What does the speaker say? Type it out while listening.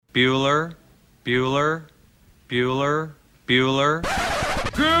Bueller, Bueller, Bueller, Bueller.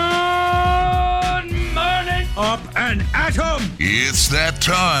 Good morning. Up and at 'em. It's that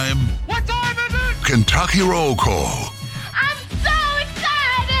time. What time is it? Kentucky Roll Call I'm so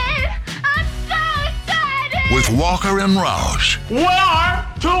excited! I'm so excited! with Walker and Roush. We are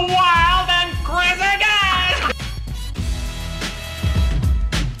two wild and crazy guys.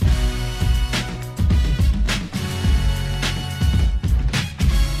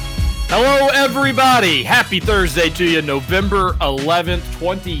 Hello, everybody. Happy Thursday to you, November 11th,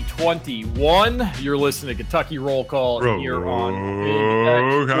 2021. You're listening to Kentucky Roll Call here on Big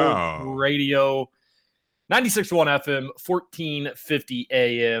X Sports Radio, 96.1 FM, 1450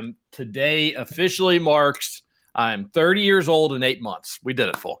 AM. Today officially marks I'm 30 years old and 8 months. We did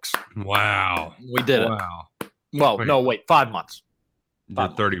it, folks. Wow. We did it. Well, Wait. no, wait, 5 months. You're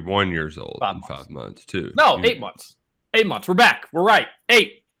 31 years old 5 in months. 5 months, too. No, 8 months. 8 months. We're back. We're right.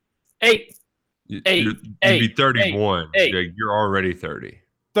 Eight. You'd be eight, 31. eight. Yeah, you're already 30.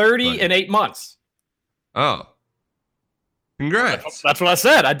 30 Right. and 8 months. Oh. Congrats. That's what I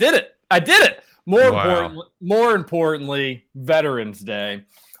said. I did it. Wow. More importantly, Veterans Day.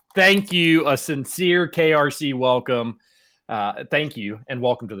 Thank you. A sincere KRC welcome. Thank you and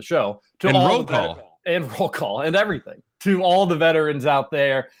welcome to the show. To And all roll the call. And roll call and everything. To all the veterans out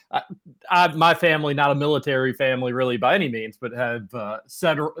there. My family, not a military family really by any means, but have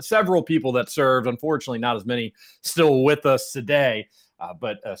several people that served. Unfortunately, not as many still with us today.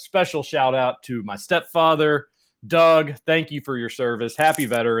 But a special shout out to my stepfather, Doug. Thank you for your service. Happy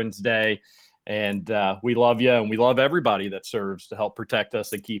Veterans Day. And we love you, and we love everybody that serves to help protect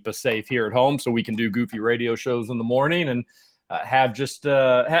us and keep us safe here at home so we can do goofy radio shows in the morning and have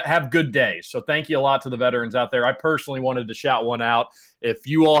good days. So thank you a lot to the veterans out there. I personally wanted to shout one out. If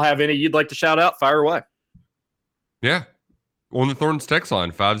you all have any you'd like to shout out, fire away. Yeah. On the Thornton's text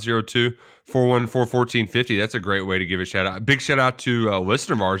line, 502-414-1450. That's a great way to give a shout out. Big shout out to a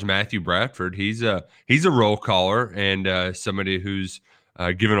listener of ours, Matthew Bradford. He's a roll caller and somebody who's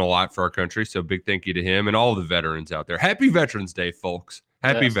given a lot for our country. So big thank you to him and all the veterans out there. Happy Veterans Day, folks.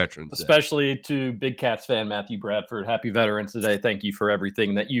 Happy Yes, Veterans Day. especially to Big Cats fan Matthew Bradford. Happy Veterans Day. Thank you for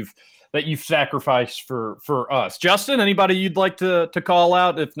everything that you've sacrificed for us. Justin, anybody you'd like to call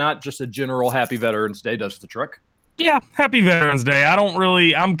out? If not, just a general Happy Veterans Day does the trick. Yeah, happy Veterans Day.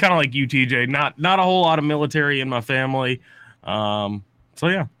 I'm kind of like you, TJ. Not a whole lot of military in my family. So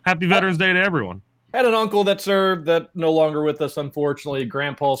yeah, happy Veterans Day to everyone. Had an uncle that served that no longer with us, unfortunately.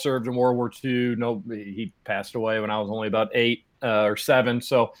 Grandpa served in World War II. No, he passed away when I was only about 8 or 7.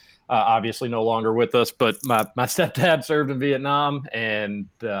 So obviously no longer with us. But my stepdad served in Vietnam and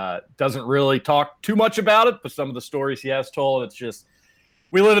doesn't really talk too much about it. But some of the stories he has told, it's just,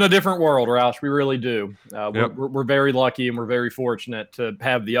 we live in a different world, Roush. We really do. We're very lucky and we're very fortunate to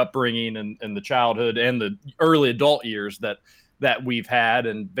have the upbringing and the childhood and the early adult years that we've had,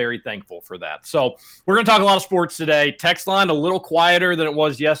 and very thankful for that. So we're going to talk a lot of sports today. Text line a little quieter than it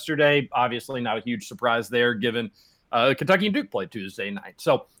was yesterday. Obviously not a huge surprise there given Kentucky and Duke played Tuesday night.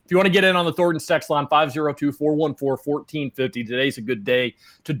 So if you want to get in on the Thornton's text line, 502-414-1450. Today's a good day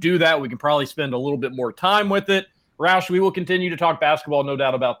to do that. We can probably spend a little bit more time with it. Roush, we will continue to talk basketball, no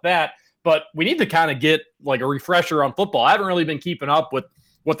doubt about that. But we need to kind of get like a refresher on football. I haven't really been keeping up with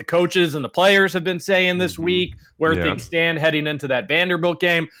what the coaches and the players have been saying this week, where things stand heading into that Vanderbilt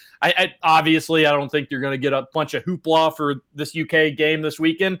game. I obviously, I don't think you're going to get a bunch of hoopla for this UK game this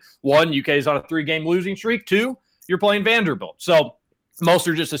weekend. One, UK is on a 3-game losing streak. Two, you're playing Vanderbilt. So most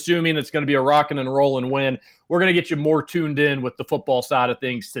are just assuming it's going to be a rocking and rolling win. We're going to get you more tuned in with the football side of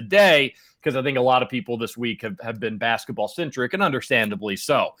things today, because I think a lot of people this week have been basketball-centric, and understandably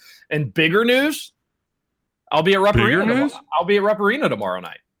so. And bigger news, I'll be at Rupp Arena tomorrow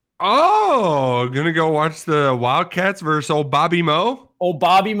night. Oh, gonna go watch the Wildcats versus old Bobby Moe? Old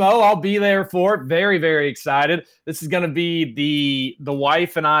Bobby Moe, I'll be there for it. Very, very excited. This is going to be the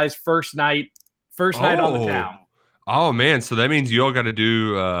wife and I's first night on the town. Oh, man. So that means you all got to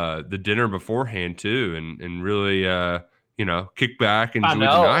do the dinner beforehand, too, and really, kick back and enjoy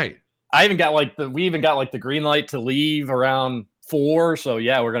the night. We even got the green light to leave around 4. So,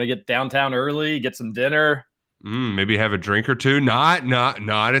 yeah, we're going to get downtown early, get some dinner. Maybe have a drink or two. Not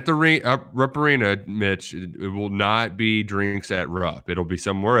at the Rupp Arena, Mitch. It will not be drinks at Rupp. It'll be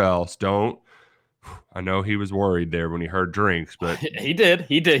somewhere else. Don't I know he was worried there when he heard drinks, but He did.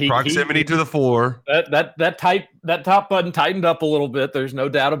 proximity to the floor. That top button tightened up a little bit. There's no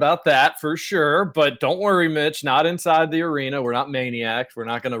doubt about that for sure. But don't worry, Mitch. Not inside the arena. We're not maniacs. We're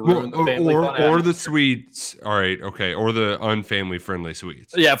not going to ruin the family fun or the atmosphere. suites. All right, okay, or the unfamily friendly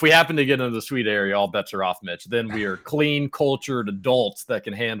suites. Yeah, if we happen to get into the suite area, all bets are off, Mitch. Then we are clean, cultured adults that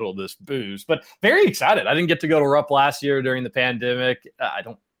can handle this booze. But very excited. I didn't get to go to Rupp last year during the pandemic. I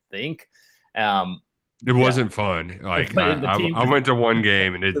don't think. It wasn't fun. Like But the team- I went to one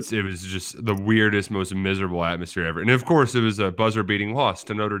game and it was just the weirdest, most miserable atmosphere ever. And of course, it was a buzzer-beating loss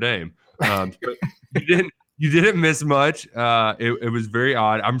to Notre Dame. You didn't miss much. It was very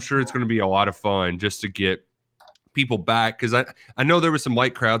odd. I'm sure it's going to be a lot of fun just to get people back because I know there were some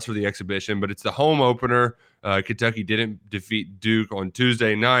light crowds for the exhibition, but it's the home opener. Kentucky didn't defeat Duke on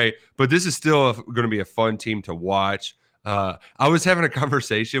Tuesday night, but this is still going to be a fun team to watch. I was having a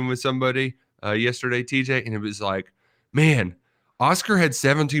conversation with somebody yesterday, TJ, and it was like, man, Oscar had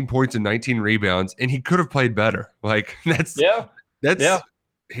 17 points and 19 rebounds, and he could have played better. Like that's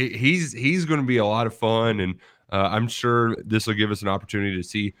he's going to be a lot of fun, and I'm sure this will give us an opportunity to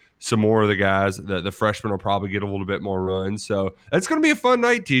see some more of the guys. The freshmen will probably get a little bit more run, so it's going to be a fun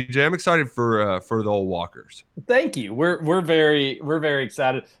night, TJ. I'm excited for the old Walkers. Thank you. We're very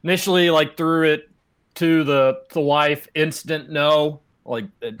excited. Initially, like threw it to the wife, instant no, like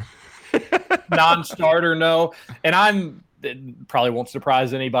non-starter no, and it probably won't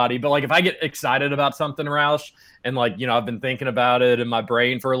surprise anybody, but like if I get excited about something, Roush, and like, you know, I've been thinking about it in my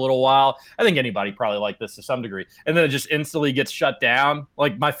brain for a little while, I think anybody probably like this to some degree, and then it just instantly gets shut down.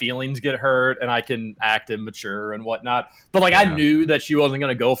 Like my feelings get hurt and I can act immature and whatnot. But like I knew that she wasn't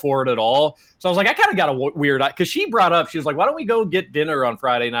going to go for it at all. So I was like, I kind of got a weird, because she brought up, she was like, why don't we go get dinner on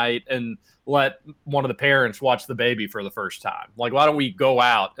Friday night and let one of the parents watch the baby for the first time? Like, why don't we go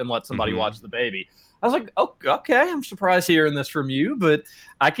out and let somebody watch the baby? I was like, oh, okay, I'm surprised hearing this from you, but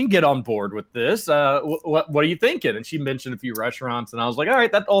I can get on board with this. What are you thinking? And she mentioned a few restaurants, and I was like, all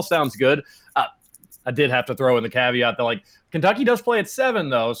right, that all sounds good. I did have to throw in the caveat that, like, Kentucky does play at 7,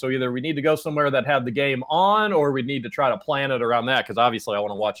 though, so either we need to go somewhere that had the game on, or we need to try to plan it around that, because obviously I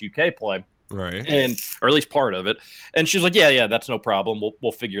want to watch UK play. Right. Or at least part of it. And she's like, yeah, that's no problem.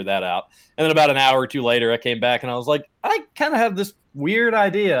 We'll figure that out. And then about an hour or two later, I came back and I was like, I kind of have this weird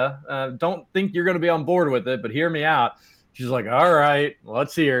idea. Don't think you're going to be on board with it, but hear me out. She's like, all right,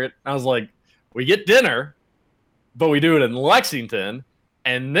 let's hear it. I was like, we get dinner, but we do it in Lexington,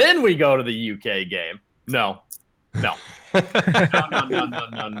 and then we go to the UK game. No. No. No.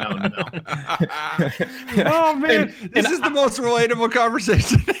 Oh man, this is the most relatable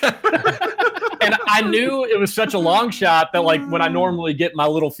conversation ever. And I knew it was such a long shot that, like, when I normally get my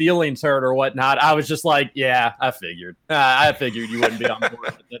little feelings hurt or whatnot, I was just like, yeah, I figured you wouldn't be on board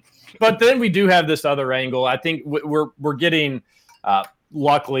with it. But then we do have this other angle. I think we're getting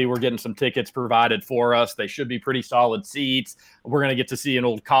luckily, we're getting some tickets provided for us. They should be pretty solid seats. We're going to get to see an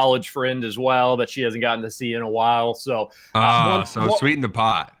old college friend as well that she hasn't gotten to see in a while. So, sweeten the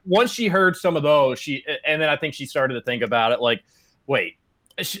pot. Once she heard some of those, and then I think she started to think about it like, wait,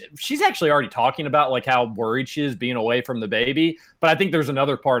 she's actually already talking about like how worried she is being away from the baby. But I think there's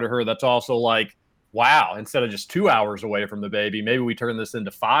another part of her that's also like, wow, instead of just 2 hours away from the baby, maybe we turn this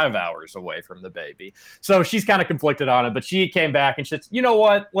into 5 hours away from the baby. So she's kind of conflicted on it, but she came back and she's, you know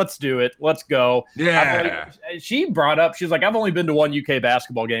what? Let's do it. Let's go. Yeah. She brought up, she's like, I've only been to one UK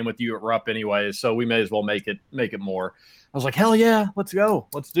basketball game with you at Rupp anyways, so we may as well make it more. I was like, hell yeah, let's go.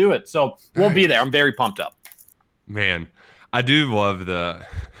 Let's do it. So we'll be there. I'm very pumped up. Man, I do love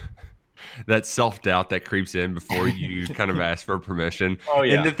that self-doubt that creeps in before you kind of ask for permission. Oh,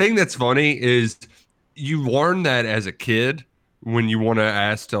 yeah. And the thing that's funny is you learn that as a kid when you want to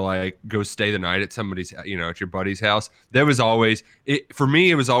ask to like go stay the night at somebody's, at your buddy's house. That was always for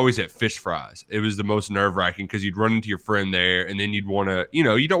me. It was always at Fish Fries. It was the most nerve-wracking because you'd run into your friend there, and then you'd want to,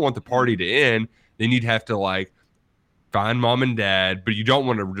 you don't want the party to end. Then you'd have to like find mom and dad, but you don't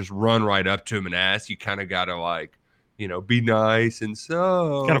want to just run right up to him and ask. You kind of got to like, be nice and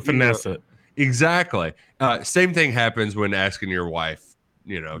so gotta finesse it. Exactly. Same thing happens when asking your wife.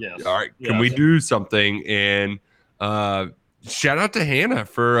 Yes. All right, can we do something? And shout out to Hannah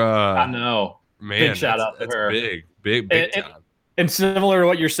for I know, man, big shout out to her. Big time. And similar to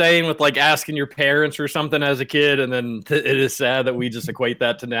what you're saying with like asking your parents or something as a kid, and then it is sad that we just equate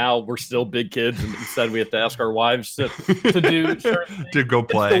that to now we're still big kids, and instead we have to ask our wives to do to go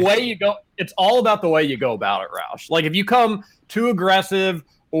play. It's the way you go. It's all about the way you go about it, Roush. Like if you come too aggressive,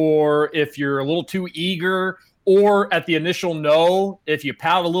 or if you're a little too eager, or at the initial no, if you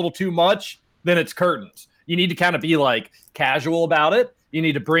pout a little too much, then it's curtains. You need to kind of be like casual about it You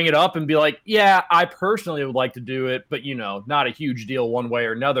need to bring it up and be like, yeah, I personally would like to do it, but not a huge deal one way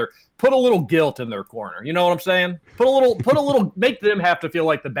or another. Put a little guilt in their corner. You know what I'm saying? Put a little, make them have to feel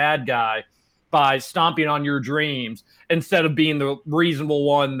like the bad guy by stomping on your dreams instead of being the reasonable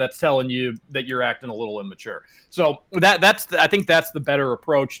one that's telling you that you're acting a little immature. So I think that's the better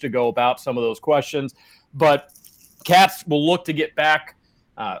approach to go about some of those questions. But Cats will look to get back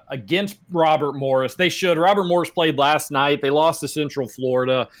against Robert Morris. They should. Robert Morris played last night. They lost to Central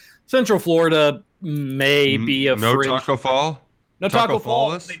Florida. Central Florida may be a no fringe. Taco Fall. No Taco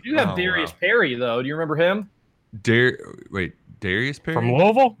Fall. Fallis? They do have Darius Perry though. Do you remember him? Darius Perry From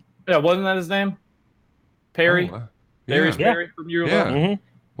Louisville? Yeah, wasn't that his name? Perry. Oh, Darius Yeah. Perry from ULL. Yeah.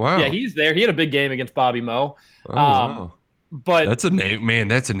 Mm-hmm. Wow. Yeah, he's there. He had a big game against Bobby Moe. Wow. But That's a name, man.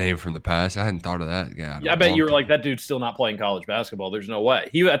 That's a name from the past. I hadn't thought of that guy. I bet you were like, that dude's still not playing college basketball. There's no way.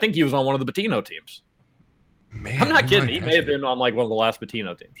 I think he was on one of the Patino teams. Man, I'm not kidding. my He gosh. may have been on like one of the last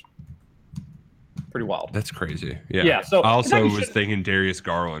Patino teams. Pretty wild. That's crazy. Yeah. Yeah, so I also Kentucky was should- thinking Darius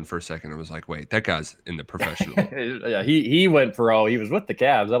Garland for a second. I was like, wait, that guy's in the professional. Yeah, he went pro. He was with the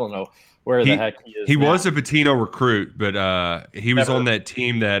Cavs. I don't know where the heck he is. He now. was a Patino recruit, but he was Never- on that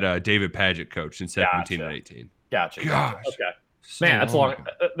team that David Paget coached in 17 Gotcha. and 18. Gotcha. Gosh. Okay. So Man, that's long.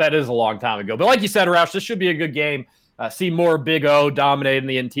 That is a long time ago. But like you said, Roush, this should be a good game. See more Big O dominating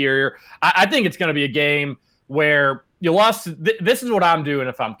the interior. I think it's going to be a game where you lost. This is what I'm doing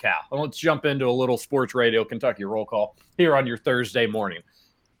if I'm Cal. And let's jump into a little sports radio Kentucky roll call here on your Thursday morning.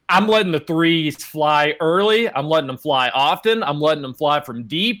 I'm letting the threes fly early. I'm letting them fly often. I'm letting them fly from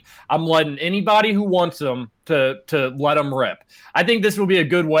deep. I'm letting anybody who wants them to let them rip. I think this will be a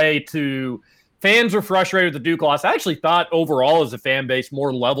good way to. Fans are frustrated with the Duke loss. I actually thought overall as a fan base,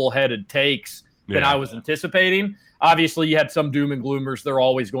 more level-headed takes than I was anticipating. Obviously, you had some doom and gloomers. They're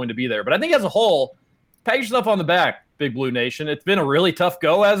always going to be there. But I think as a whole, pat yourself on the back, Big Blue Nation. It's been a really tough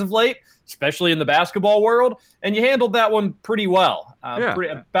go as of late, especially in the basketball world. And you handled that one pretty well,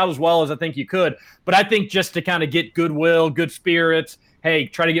 about as well as I think you could. But I think just to kind of get goodwill, good spirits, hey,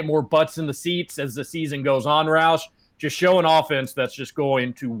 try to get more butts in the seats as the season goes on, Roush. Just show an offense that's just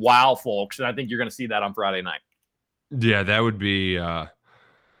going to wow folks. And I think you're going to see that on Friday night. Yeah, that would be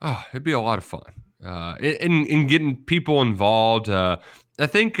it'd be a lot of fun. In getting people involved. I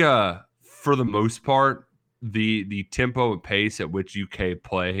think for the most part, the tempo and pace at which UK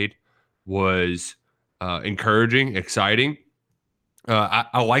played was encouraging, exciting.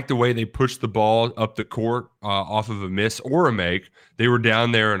 I like the way they pushed the ball up the court off of a miss or a make. They were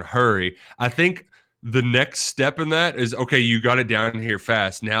down there in a hurry. I think the next step in that is, okay, you got it down here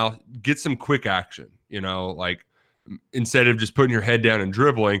fast. Now get some quick action, like instead of just putting your head down and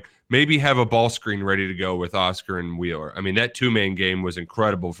dribbling, maybe have a ball screen ready to go with Oscar and Wheeler. I mean, that two-man game was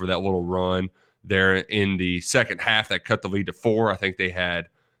incredible for that little run there in the second half that cut the lead to 4. I think they had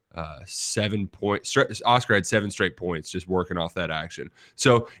 7 points. Oscar had 7 straight points just working off that action.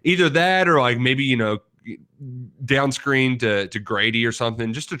 So either that or like maybe, down screen to Grady or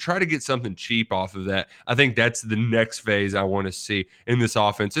something, just to try to get something cheap off of that. I think that's the next phase I want to see in this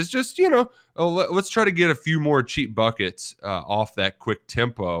offense. Is just, let's try to get a few more cheap buckets off that quick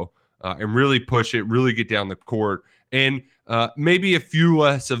tempo and really push it, really get down the court, and maybe a few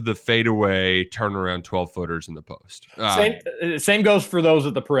less of the fadeaway turnaround 12-footers in the post. Same goes for those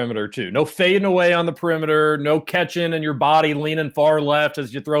at the perimeter, too. No fading away on the perimeter, no catching and your body leaning far left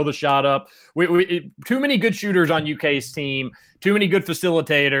as you throw the shot up. Too many good shooters on UK's team, too many good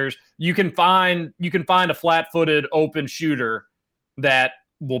facilitators. You can find a flat-footed open shooter that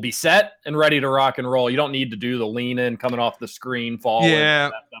will be set and ready to rock and roll. You don't need to do the lean in, coming off the screen, fall. Yeah.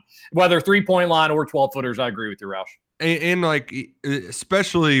 Whether 3-point line or 12-footers, I agree with you, Roush. And like,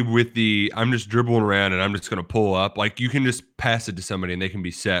 especially with the, I'm just dribbling around and I'm just going to pull up, like you can just pass it to somebody and they can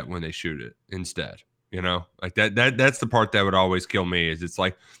be set when they shoot it instead, like that's the part that would always kill me is it's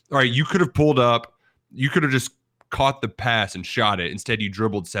like, all right, you could have pulled up, you could have just caught the pass and shot it. Instead, you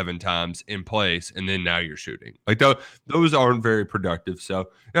dribbled 7 times in place and then now you're shooting. Like those aren't very productive. So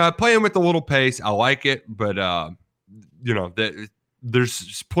playing with a little pace, I like it, but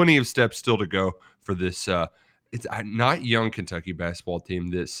there's plenty of steps still to go for this, it's not young Kentucky basketball team.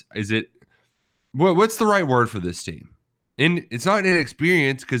 This is it. What's the right word for this team? And it's not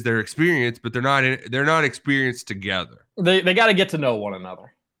inexperienced because they're experienced, but they're not experienced together. They got to get to know one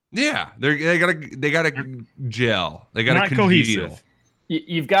another. Yeah, they gotta gel. They gotta not congeal. cohesive.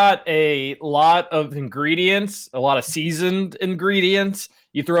 You've got a lot of ingredients, a lot of seasoned ingredients.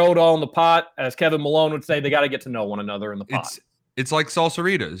 You throw it all in the pot, as Kevin Malone would say. They got to get to know one another in the pot. It's like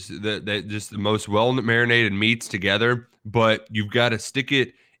salsaritas, that just the most well marinated meats together, but you've got to stick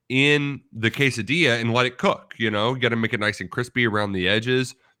it in the quesadilla and let it cook. You got to make it nice and crispy around the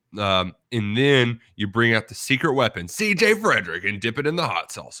edges. And then you bring out the secret weapon, CJ Frederick, and dip it in the hot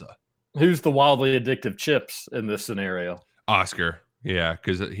salsa. Who's the wildly addictive chips in this scenario? Oscar. Yeah,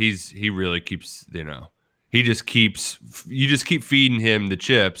 because he really keeps, he just keeps, you just keep feeding him the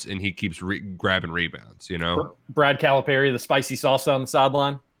chips and he keeps grabbing rebounds, Brad Calipari, the spicy salsa on the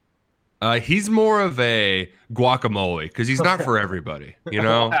sideline. He's more of a guacamole because he's not for everybody,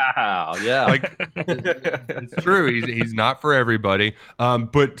 Wow, yeah. Like it's true. He's not for everybody.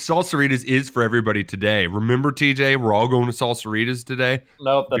 But Salsaritas is for everybody today. Remember, TJ, we're all going to Salsaritas today.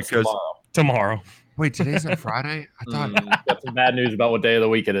 Nope, that's Tomorrow. Wait, today's not Friday? I thought got some bad news about what day of the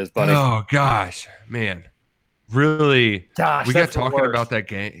week it is, buddy. Oh gosh, man. Really? Gosh, we got talking about that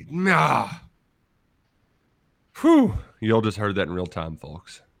game. Nah. Whew. You all just heard that in real time,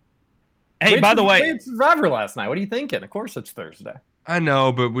 folks. Hey, by the way, it's Survivor last night. What are you thinking? Of course, it's Thursday. I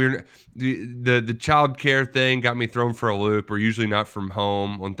know, but the child care thing got me thrown for a loop. We're usually not from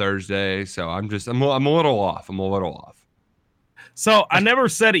home on Thursday, so I'm a little off. So I never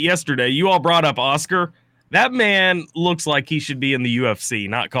said it yesterday. You all brought up Oscar. That man looks like he should be in the UFC,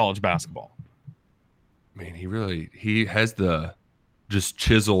 not college basketball. Man, he has the just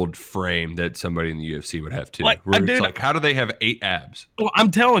chiseled frame that somebody in the UFC would have too. It's like, how do they have 8 abs? Well, I'm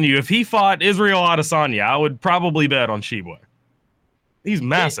telling you, if he fought Israel Adesanya, I would probably bet on Sheboy. He's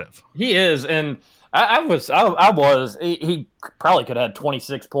massive. He is, and he probably could have had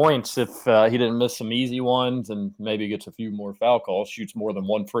 26 points if he didn't miss some easy ones and maybe gets a few more foul calls, shoots more than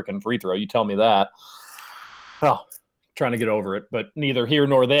one freaking free throw. You tell me that. Well, trying to get over it, but neither here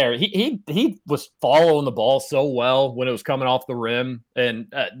nor there. He was following the ball so well when it was coming off the rim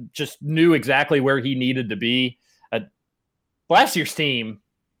and just knew exactly where he needed to be. Last year's team,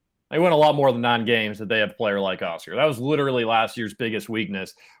 they win a lot more than 9 games that they have a player like Oscar. That was literally last year's biggest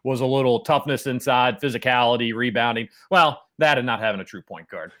weakness, was a little toughness inside, physicality, rebounding. Well, that and not having a true point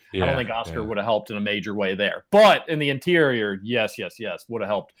guard. I don't think Oscar would have helped in a major way there. But in the interior, yes, would have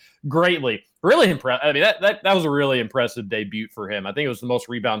helped greatly. Really impressive. I mean, that was a really impressive debut for him. I think it was the most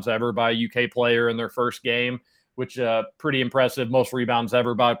rebounds ever by a UK player in their first game, which pretty impressive. Most rebounds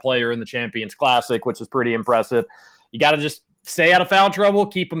ever by a player in the Champions Classic, which is pretty impressive. You got to just stay out of foul trouble,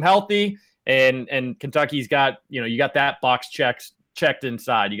 keep them healthy, and Kentucky's got, you got that box checked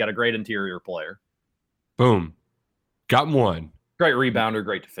inside. You got a great interior player. Boom. Got one. Great rebounder,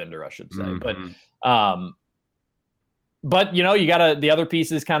 great defender, I should say. Mm-hmm. But you the other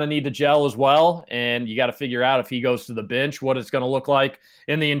pieces kind of need to gel as well, and you got to figure out if he goes to the bench, what it's going to look like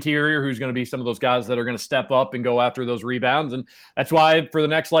in the interior, who's going to be some of those guys that are going to step up and go after those rebounds. And that's why for the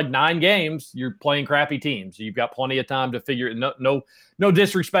next 9 games, you're playing crappy teams. You've got plenty of time to figure it. No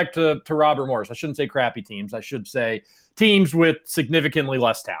disrespect to Robert Morris. I shouldn't say crappy teams. I should say teams with significantly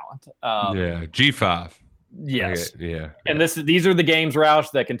less talent. G5. Yes. Yeah. And these are the games, Roush,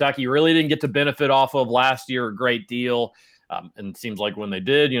 that Kentucky really didn't get to benefit off of last year a great deal. And it seems like when they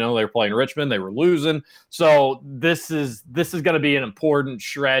did, they were playing Richmond, they were losing. So this is going to be an important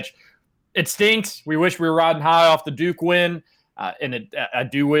stretch. It stinks. We wish we were riding high off the Duke win.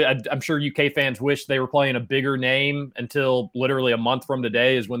 I'm sure UK fans wish they were playing a bigger name until literally a month from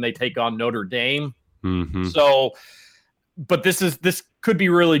today is when they take on Notre Dame. Mm-hmm. So, but this could be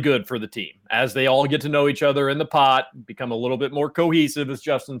really good for the team as they all get to know each other in the pot, become a little bit more cohesive, as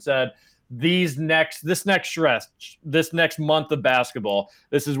Justin said. This next stretch, this next month of basketball,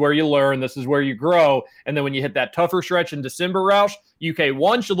 this is where you learn, this is where you grow. And then when you hit that tougher stretch in December, Roush, UK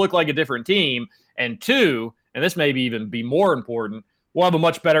 1 should look like a different team. And 2, and this may even be more important, we'll have a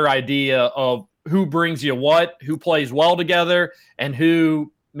much better idea of who brings you what, who plays well together, and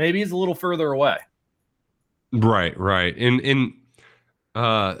who maybe is a little further away. Right. And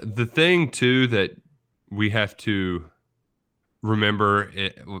the thing too that we have to remember,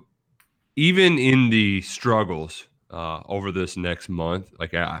 even in the struggles over this next month,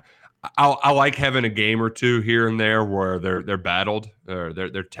 like I like having a game or two here and there where they're battled or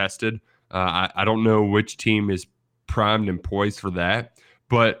they're tested. I don't know which team is primed and poised for that,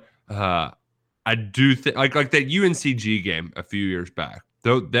 but I do think like that UNCG game a few years back,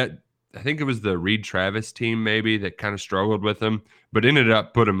 though that. I think it was the Reed Travis team maybe that kind of struggled with him, but ended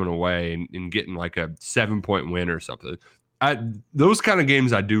up putting him away and getting like a 7-point win or something. Those kind of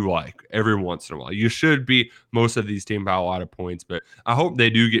games I do like every once in a while. You should be most of these teams by a lot of points, but I hope they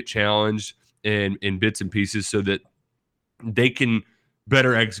do get challenged in bits and pieces so that they can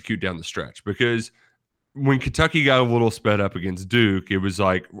better execute down the stretch. Because when Kentucky got a little sped up against Duke, it was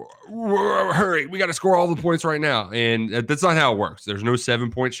like, hurry, we got to score all the points right now. And that's not how it works. There's no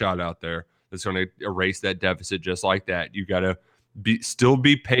 7-point shot out there that's going to erase that deficit just like that. You got to still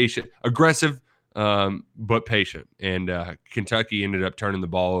be patient, aggressive, but patient. And Kentucky ended up turning the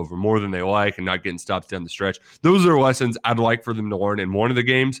ball over more than they like and not getting stops down the stretch. Those are lessons I'd like for them to learn in one of the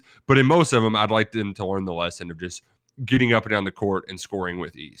games, but in most of them, I'd like them to learn the lesson of just getting up and down the court and scoring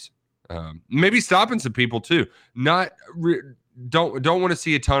with ease. Maybe stopping some people too. Don't want to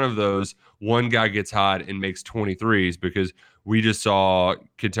see a ton of those. One guy gets hot and makes 23s, because we just saw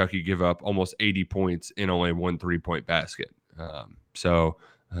Kentucky give up almost 80 points in only one 3-point basket.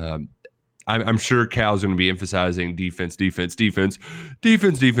 I'm sure Cal's going to be emphasizing defense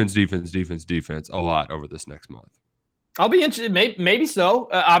a lot over this next month. I'll be interested. Maybe so.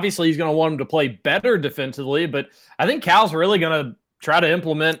 Obviously, he's going to want him to play better defensively, but I think Cal's really going to try to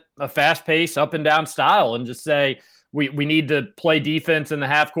implement a fast-paced, up-and-down style and just say, we need to play defense in the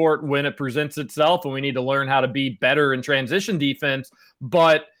half court when it presents itself, and we need to learn how to be better in transition defense.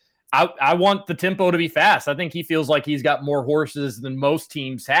 But I want the tempo to be fast. I think he feels like he's got more horses than most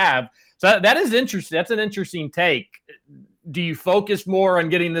teams have. So that is interesting. That's an interesting take. Do you focus more on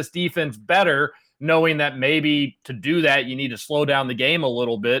getting this defense better, knowing that maybe to do that you need to slow down the game a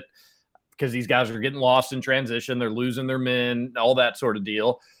little bit because these guys are getting lost in transition, they're losing their men, all that sort of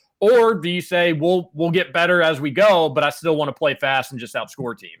deal? Or do you say, we'll get better as we go, but I still want to play fast and just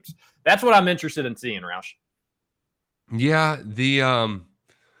outscore teams? That's what I'm interested in seeing, Roush. Yeah,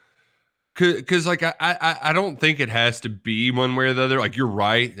 because like I don't think it has to be one way or the other. Like, you're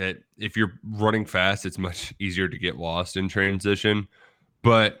right that if you're running fast, it's much easier to get lost in transition.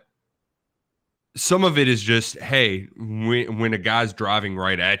 But some of it is just, hey, when a guy's driving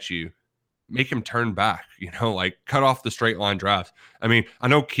right at you, make him turn back, like cut off the straight line drives. I mean, I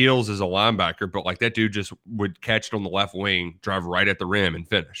know Keels is a linebacker, but like that dude just would catch it on the left wing, drive right at the rim and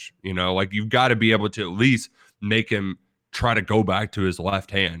finish. Like, you've got to be able to at least make him try to go back to his left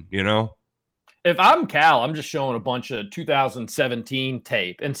hand, If I'm Cal, I'm just showing a bunch of 2017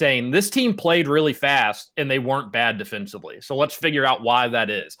 tape and saying this team played really fast and they weren't bad defensively. So let's figure out why that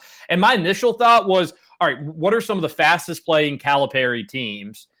is. And my initial thought was, all right, what are some of the fastest playing Calipari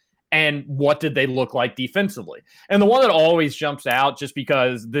teams? And what did they look like defensively? And the one that always jumps out, just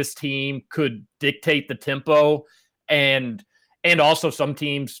because this team could dictate the tempo, and also some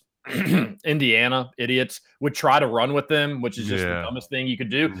teams, Indiana idiots, would try to run with them, which is just the dumbest thing you could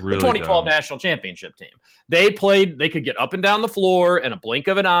do. Really the 2012 national championship team, they could get up and down the floor in a blink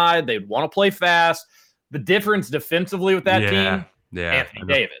of an eye. They'd want to play fast. The difference defensively with that team, Anthony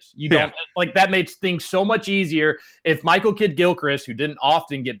Davis. You don't like that makes things so much easier. If Michael Kidd-Gilchrist, who didn't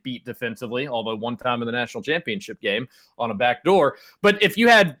often get beat defensively, although one time in the national championship game on a back door, but if you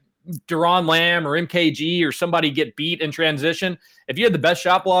had Deron Lamb or MKG or somebody get beat in transition, if you had the best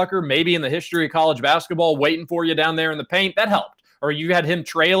shot blocker maybe in the history of college basketball waiting for you down there in the paint, that helped. Or you had him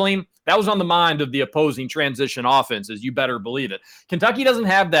trailing, that was on the mind of the opposing transition offenses. You better believe it. Kentucky doesn't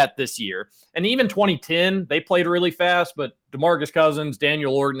have that this year. And even 2010, they played really fast, but DeMarcus Cousins,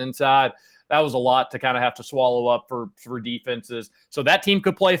 Daniel Orton inside, that was a lot to kind of have to swallow up for defenses. So that team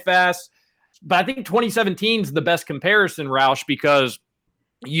could play fast. But I think 2017 is the best comparison, Roush, because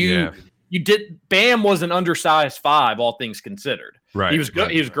Bam was an undersized 5, all things considered. Right. He was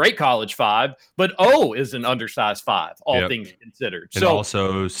good. He was great college 5, but O is an undersized 5, all things considered. And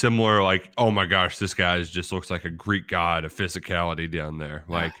also similar, like, oh my gosh, this guy just looks like a Greek god of physicality down there.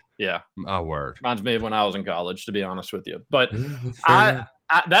 Like, my word. Reminds me of when I was in college, to be honest with you. But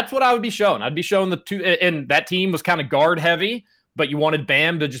that's what I would be showing. I'd be showing the two, and that team was kind of guard heavy, but you wanted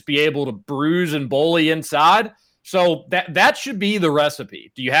Bam to just be able to bruise and bully inside. So that should be the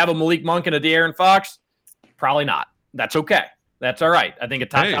recipe. Do you have a Malik Monk and a De'Aaron Fox? Probably not. That's okay. That's all right. I think a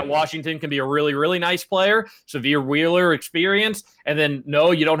top Washington can be a really, really nice player. Severe Wheeler experience. And then,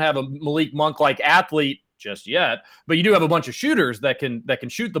 no, you don't have a Malik Monk-like athlete just yet, but you do have a bunch of shooters that can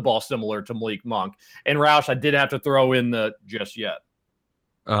shoot the ball similar to Malik Monk. And Roush, I did have to throw in the just yet.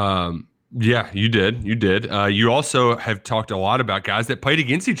 Yeah, you did. You also have talked a lot about guys that played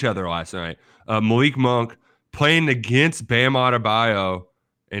against each other last night. Malik Monk playing against Bam Adebayo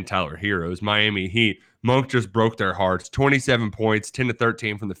and Tyler Heroes, Miami Heat. Monk just broke their hearts. 27 points,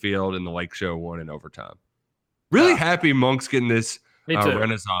 10-13 from the field, and the Lake Show won in overtime. Really happy Monk's getting this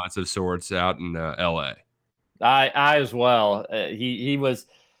renaissance of sorts out in L.A. I as well. He was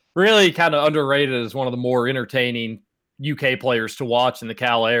really kind of underrated as one of the more entertaining UK players to watch in the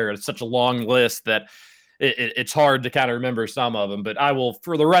Cal era. It's such a long list that it's hard to kind of remember some of them. But I will,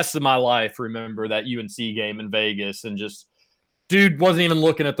 for the rest of my life, remember that UNC game in Vegas, and just dude wasn't even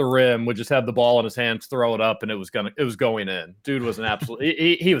looking at the rim, would just have the ball in his hands, throw it up, and it was going in. Dude was an absolute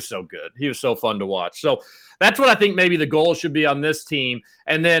he was so good. He was so fun to watch. So that's what I think maybe the goal should be on this team.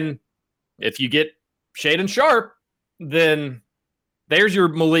 And then if you get Shaedon Sharpe, then There's your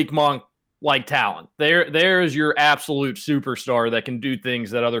Malik Monk like talent. There's your absolute superstar that can do things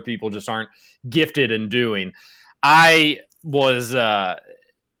that other people just aren't gifted in doing. I was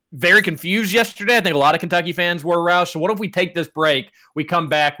very confused yesterday. I think a lot of Kentucky fans were, Roush. So what if we take this break, we come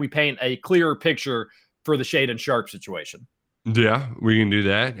back, we paint a clearer picture for the Shaedon Sharpe situation? Yeah, we can do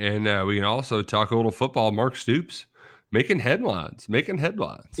that. And we can also talk a little football. Mark Stoops making headlines.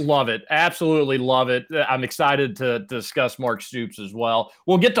 Love it. Absolutely love it. I'm excited to discuss Mark Stoops as well.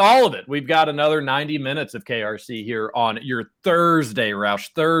 We'll get to all of it. We've got another 90 minutes of KRC here on your Thursday, Roush,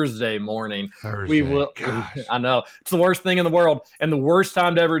 Thursday morning. We will. Gosh. I know. It's the worst thing in the world. And the worst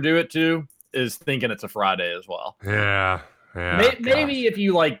time to ever do it, too, is thinking it's a Friday as well. Yeah. Maybe if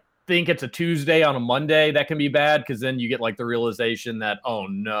you, think it's a Tuesday on a Monday, that can be bad because then you get, the realization that, oh,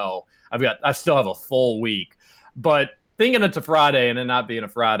 no, I still have a full week. But thinking it's a Friday and it not being a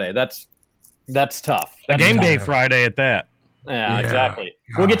Friday, that's tough. A game day Friday at that. Yeah, exactly.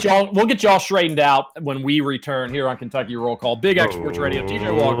 We'll get y'all straightened out when we return here on Kentucky Roll Call. Big X Sports Radio.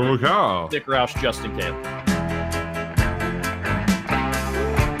 TJ Walker, Nick Roush, Justin Caleb.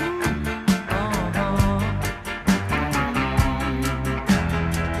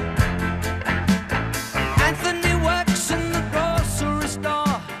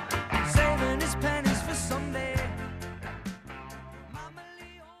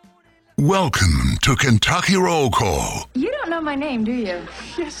 Welcome to Kentucky Roll Call. You don't know my name, do you?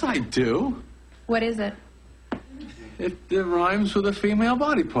 Yes, I do. What is it? It rhymes with a female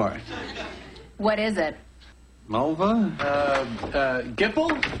body part. What is it? Mulva?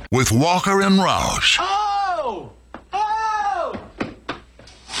 Gipple? With Walker and Roush. Oh!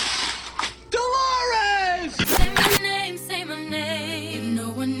 Dolores! Say my name. If no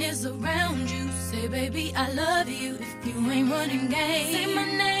one is around you, say, baby, I love you. If you ain't running game, say my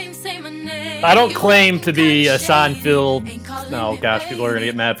name, say my name. I don't claim to be a Seinfeld. No, gosh, people are going to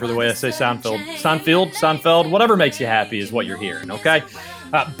get mad for the way I say Seinfeld. Seinfeld, whatever makes you happy is what you're hearing, okay?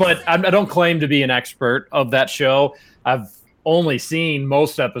 But I don't claim to be an expert of that show. I've only seen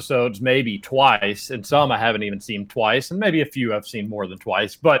most episodes maybe twice, and some I haven't even seen twice, and maybe a few I've seen more than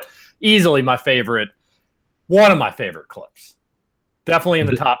twice. But easily my favorite, one of my favorite clips. Definitely in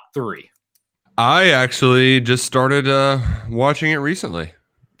the top 3. I actually just started watching it recently.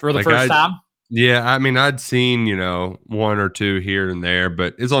 For the first time? Yeah, I mean, I'd seen, 1 or 2 here and there,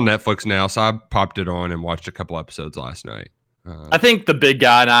 but it's on Netflix now, so I popped it on and watched a couple episodes last night. I think the big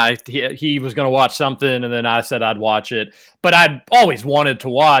guy and he was going to watch something, and then I said I'd watch it. But I'd always wanted to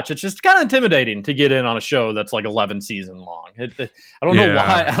watch. It's just kind of intimidating to get in on a show that's 11 season long. I don't know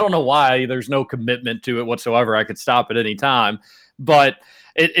why. I don't know why there's no commitment to it whatsoever. I could stop at any time, but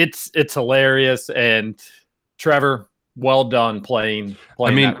it's hilarious. And Trevor, well done playing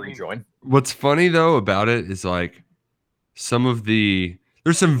that rejoin. What's funny though about it is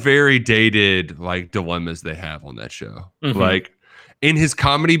there's some very dated dilemmas they have on that show. Mm-hmm. In his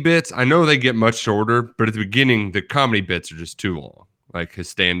comedy bits, I know they get much shorter, but at the beginning, the comedy bits are just too long. His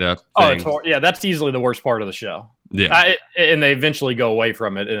stand-up. Oh, that's easily the worst part of the show. Yeah, and they eventually go away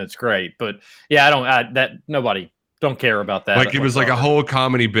from it, and it's great. But yeah, nobody don't care about that. It was a whole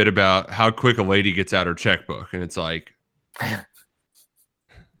comedy bit about how quick a lady gets out her checkbook, and it's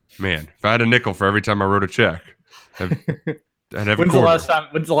man, if I had a nickel for every time I wrote a check, I'd have When's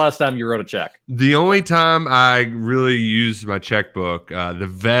the last time you wrote a check? The only time I really used my checkbook, the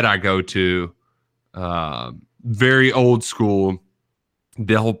vet I go to, very old school,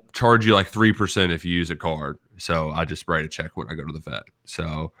 they'll charge you 3% if you use a card. So I just write a check when I go to the vet.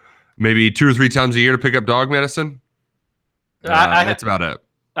 So maybe 2 or 3 times a year to pick up dog medicine. That's about it.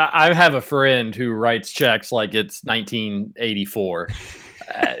 I have a friend who writes checks like it's 1984.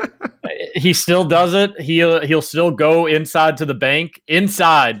 He still does it. He'll still go inside the bank.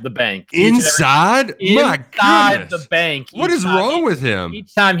 Inside? My goodness. The bank. What is wrong with him?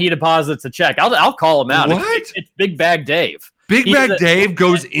 Each time he deposits a check, I'll call him out. What? It's Big Bag Dave. Dave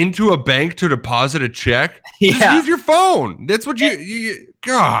goes into a bank to deposit a check? Yeah. Just use your phone. That's what you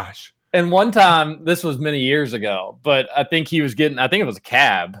gosh. And one time, this was many years ago, but I think it was a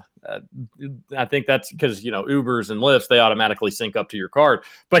cab. I think that's because, Ubers and Lyfts, they automatically sync up to your card.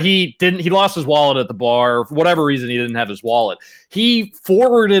 But he lost his wallet at the bar. For whatever reason, he didn't have his wallet. He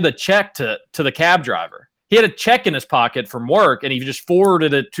forwarded a check to the cab driver. He had a check in his pocket from work, and he just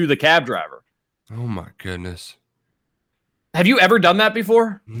forwarded it to the cab driver. Oh, my goodness. Have you ever done that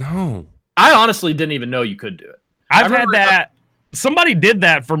before? No. I honestly didn't even know you could do it. I've had that. Somebody did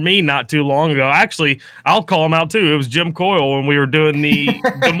that for me not too long ago. Actually, I'll call him out too. It was Jim Coyle when we were doing the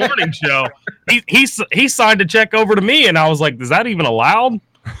morning show. He signed a check over to me, and I was like, "Is that even allowed?"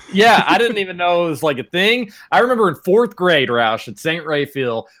 Yeah, I didn't even know it was like a thing. I remember in 4th grade, Roush, at St.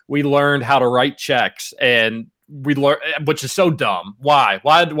 Raphael, we learned how to write checks, and we learned, which is so dumb. Why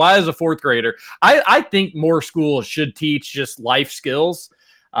as a 4th grader? I think more schools should teach just life skills,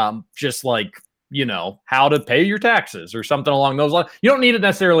 just like, how to pay your taxes or something along those lines. You don't need it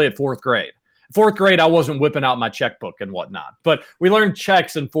necessarily at 4th grade. 4th grade, I wasn't whipping out my checkbook and whatnot, but we learned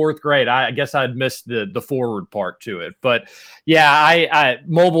checks in 4th grade. I guess I'd missed the forward part to it, but yeah, I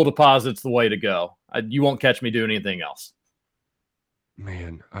mobile deposit's the way to go. You won't catch me doing anything else.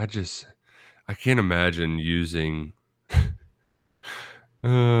 Man, I can't imagine using.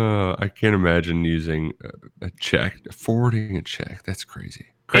 I can't imagine using a check, forwarding a check. That's crazy.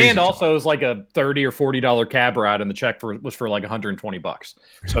 And also, it was like a $30 or $40 cab ride, and the check was for like $120.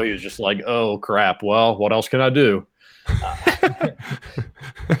 So he was just like, "Oh crap! Well, what else can I do?"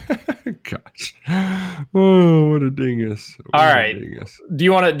 Gosh, oh, what a dingus! All right, do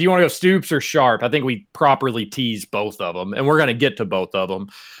you want to go Stoops or Sharp? I think we properly tease both of them, and we're going to get to both of them.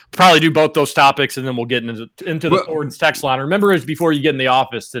 Probably do both those topics, and then we'll get into the Thornton's text line. Remember, is before you get in the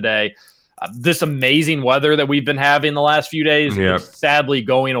office today. This amazing weather that we've been having the last few days is sadly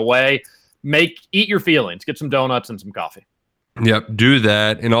going away. Eat your feelings. Get some donuts and some coffee. Yep, do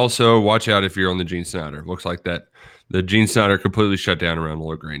that. And also watch out if you're on the Gene Snyder. Looks like that the Gene Snyder completely shut down around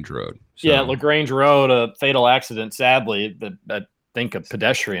LaGrange Road. So. Yeah, LaGrange Road, a fatal accident, sadly. I think a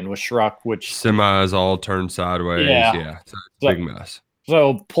pedestrian was struck, which semis all turned sideways. Yeah. It's a big mess.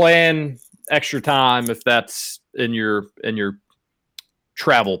 So plan extra time if that's in your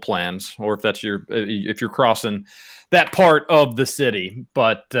travel plans, or if that's if you're crossing that part of the city.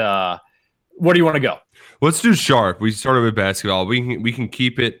 But where do you want to go? Let's do Sharp. We started with basketball. We can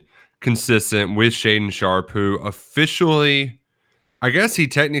keep it consistent with Shaedon Sharp, who officially, I guess he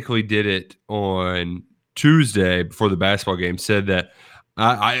technically did it on Tuesday before the basketball game, said that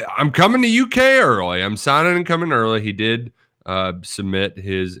I'm coming to UK early. I'm signing and coming early. He did submit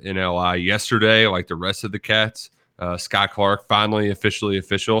his NLI yesterday, like the rest of the Cats. Sky Clark finally officially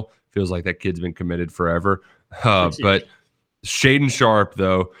official. Feels like that kid's been committed forever. But Shaedon Sharp,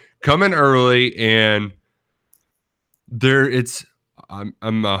 though, coming early, and I'm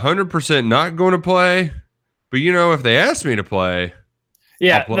 100% not going to play. But if they ask me to play,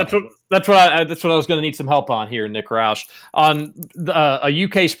 yeah, that's what I was going to need some help on here, Nick Roush, on a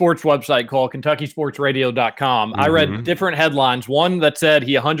UK sports website called KentuckySportsRadio.com. I read different headlines. One that said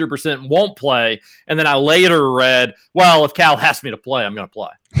he 100% won't play, and then I later read, well, if Cal asks me to play, I'm going to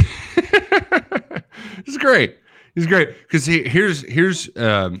play. It's great. He's great because here's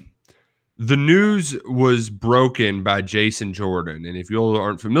the news was broken by Jason Jordan, and if you all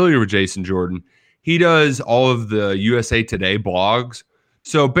aren't familiar with Jason Jordan, he does all of the USA Today blogs.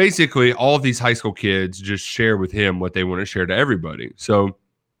 So basically, all of these high school kids just share with him what they want to share to everybody. So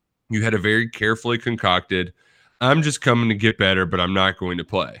you had a very carefully concocted, I'm just coming to get better, but I'm not going to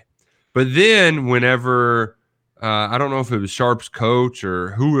play. But then whenever, I don't know if it was Sharp's coach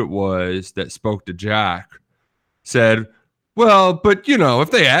or who it was that spoke to Jack, said, well, but, if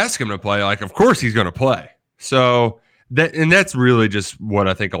they ask him to play, like, of course he's going to play. So that's really just what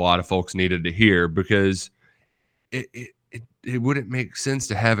I think a lot of folks needed to hear, because it wouldn't make sense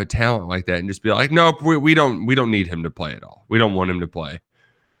to have a talent like that and just be like, nope, we don't need him to play at all. We don't want him to play.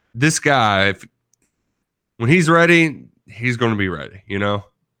 This guy, when he's ready, he's going to be ready.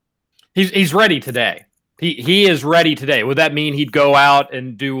 He's ready today. He is ready today. Would that mean he'd go out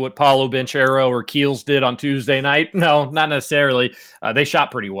and do what Paulo Banchero or Keels did on Tuesday night? No, not necessarily. They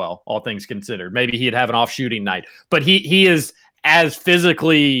shot pretty well, all things considered. Maybe he'd have an off shooting night, but he is as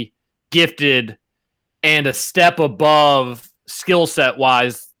physically gifted and a step above skill set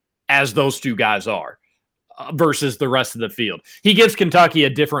wise as those two guys are versus the rest of the field. He gives Kentucky a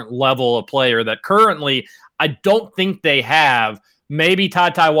different level of player that currently I don't think they have. Maybe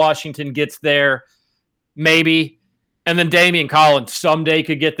Ty Washington gets there, maybe. And then Damian Collins someday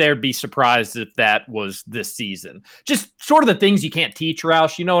could get there. Be surprised if that was this season. Just sort of the things you can't teach,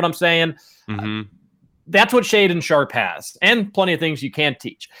 Roush. You know what I'm saying? Mm-hmm. That's what Shaedon Sharp has, and plenty of things you can't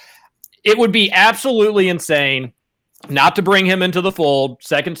teach. It would be absolutely insane not to bring him into the fold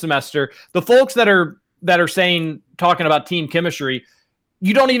second semester. The folks that are talking about team chemistry,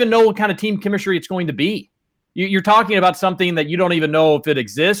 you don't even know what kind of team chemistry it's going to be. You're talking about something that you don't even know if it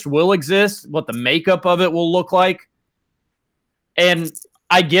exists, will exist, what the makeup of it will look like. And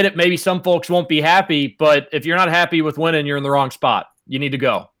I get it. Maybe some folks won't be happy, but if you're not happy with winning, you're in the wrong spot. You need to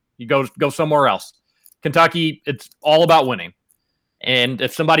go. You go somewhere else. Kentucky, it's all about winning. And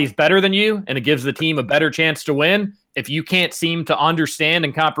if somebody's better than you and it gives the team a better chance to win, if you can't seem to understand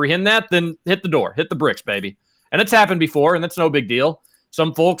and comprehend that, then hit the door, hit the bricks, baby. And it's happened before, and that's no big deal.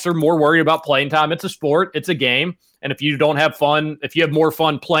 Some folks are more worried about playing time. It's a sport. It's a game. And if you don't have fun, if you have more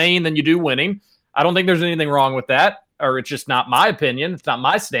fun playing than you do winning, I don't think there's anything wrong with that, or it's just not my opinion. It's not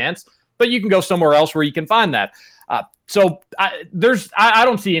my stance, but you can go somewhere else where you can find that. So I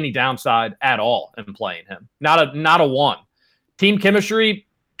don't see any downside at all in playing him. Not a one. Team chemistry,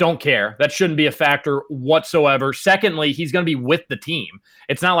 don't care. That shouldn't be a factor whatsoever. Secondly, he's going to be with the team.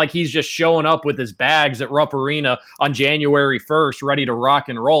 It's not like he's just showing up with his bags at Rupp Arena on January 1st, ready to rock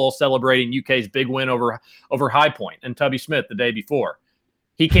and roll, celebrating UK's big win over High Point and Tubby Smith the day before.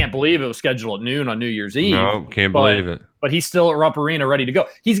 He can't believe it was scheduled at noon on New Year's Eve. No, can't believe it. But he's still at Rupp Arena ready to go.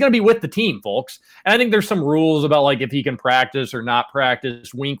 He's going to be with the team, folks. And I think there's some rules about like if he can practice or not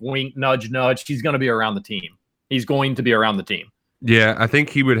practice, wink, wink, nudge, nudge. He's going to be around the team. He's going to be around the team. Yeah, I think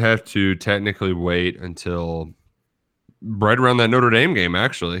he would have to technically wait until right around that Notre Dame game,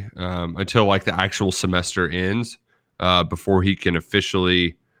 actually, until like the actual semester ends before he can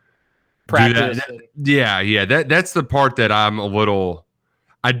officially Practice. Yeah. That's the part that I'm a little.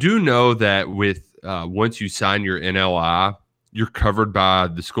 I do know that with once you sign your NLI, you're covered by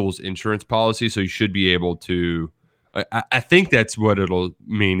the school's insurance policy, so you should be able to. I think that's what it'll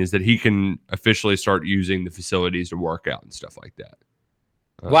mean is that he can officially start using the facilities to work out and stuff like that.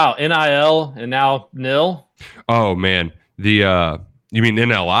 Wow, NIL and now nil. Oh man, you mean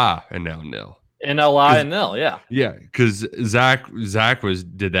NLI and now nil? NLI and nil, yeah. Yeah, because Zach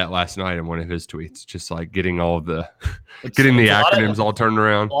did that last night in one of his tweets, just like getting all of the getting the acronyms all turned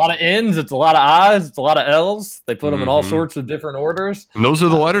around. A lot of N's, it's a lot of I's, it's a lot of L's. They put them in all sorts of different orders. And those are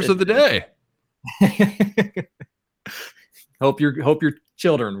the letters of the day. Hope your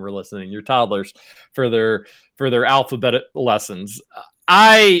children were listening, your toddlers, for their alphabet lessons.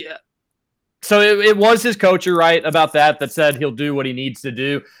 So it was his coach, you're right about that said he'll do what he needs to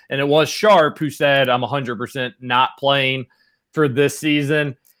do, and it was Sharp who said I'm 100% not playing for this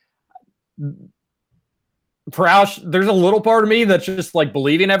season. Roush, there's a little part of me that's just like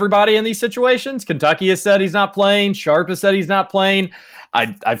believing everybody in these situations. Kentucky has said he's not playing. Sharp has said he's not playing.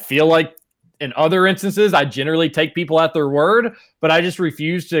 I feel like in other instances, I generally take people at their word, but I just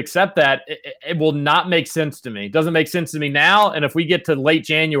refuse to accept that. It will not make sense to me. It doesn't make sense to me now. And if we get to late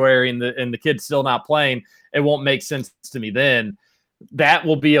January and the kid's still not playing, it won't make sense to me then. That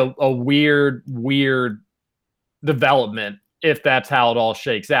will be a weird development if that's how it all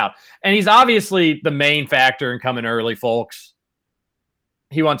shakes out. And he's obviously the main factor in coming early, folks.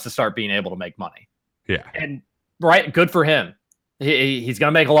 He wants to start being able to make money. Yeah. And right, good for him. He's going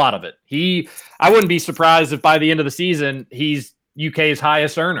to make a lot of it. I wouldn't be surprised if by the end of the season, he's UK's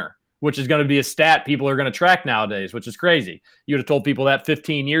highest earner, which is going to be a stat people are going to track nowadays, which is crazy. You would have told people that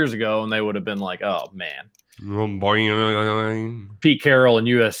 15 years ago, and they would have been like, oh, man. Pete Carroll and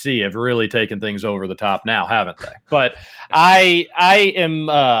USC have really taken things over the top now, haven't they? But I am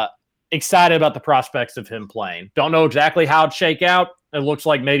excited about the prospects of him playing. Don't know exactly how it'd shake out. It looks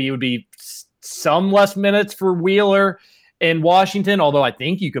like maybe it would be some less minutes for Wheeler in Washington, although I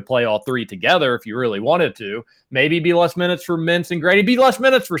think you could play all three together if you really wanted to. Maybe be less minutes for Mintz and Grady. Be less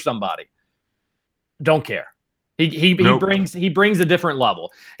minutes for somebody. Don't care. He brings a different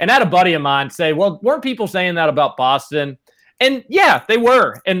level. And I had a buddy of mine say, well, weren't people saying that about Boston? And yeah, they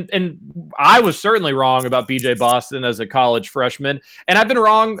were. And I was certainly wrong about BJ Boston as a college freshman. And I've been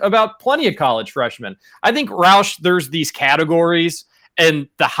wrong about plenty of college freshmen. I think, Roush, there's these categories, and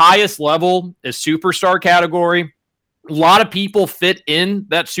the highest level is superstar category. A lot of people fit in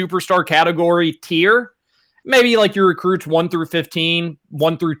that superstar category tier. Maybe like your recruits 1 through 15,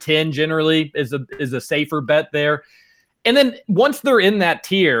 1 through 10 generally is a safer bet there. And then once they're in that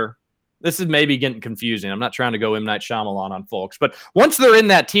tier, this is maybe getting confusing. I'm not trying to go M. Night Shyamalan on folks, but once they're in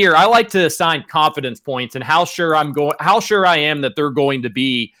that tier, I like to assign confidence points and how sure I am that they're going to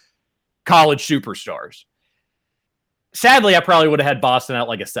be college superstars. Sadly, I probably would have had Boston at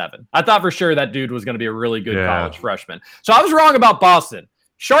like a 7. I thought for sure that dude was going to be a really good college freshman. So I was wrong about Boston.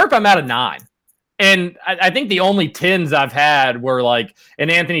 Sharp, I'm at a 9. And I think the only 10s I've had were like an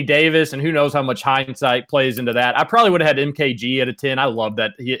Anthony Davis, and who knows how much hindsight plays into that. I probably would have had MKG at a 10. I love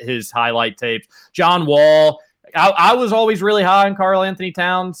that, his highlight tapes. John Wall. I was always really high on Karl Anthony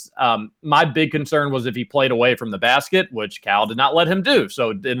Towns. My big concern was if he played away from the basket, which Cal did not let him do.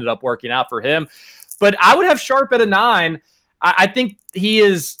 So it ended up working out for him. But I would have Sharp at a 9. I think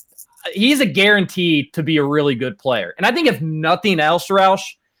he's a guarantee to be a really good player. And I think if nothing else,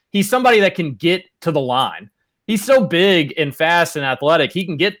 Roush, he's somebody that can get to the line. He's so big and fast and athletic. He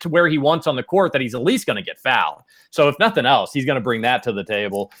can get to where he wants on the court that he's at least going to get fouled. So if nothing else, he's going to bring that to the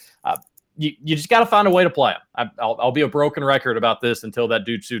table. You just got to find a way to play him. I'll be a broken record about this until that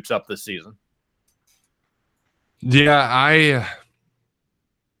dude suits up this season. Yeah,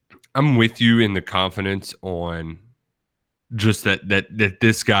 I'm with you in the confidence on just that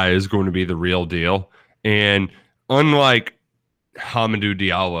this guy is going to be the real deal. And unlike Hamidou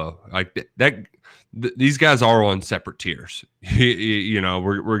Diallo, like these guys are on separate tiers.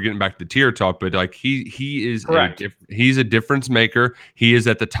 We're getting back to the tier talk, but like he is he's a difference maker. He is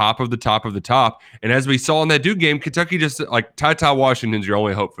at the top of the top of the top. And as we saw in that Duke game, Kentucky just like Ty Washington's your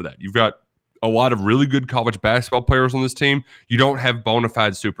only hope for that. You've got a lot of really good college basketball players on this team. You don't have bona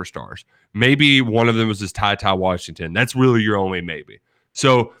fide superstars. Maybe one of them was just Ty Washington. That's really your only maybe.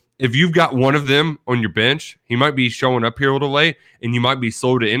 So if you've got one of them on your bench, he might be showing up here a little late, and you might be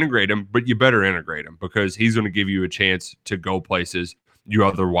slow to integrate him, but you better integrate him because he's going to give you a chance to go places you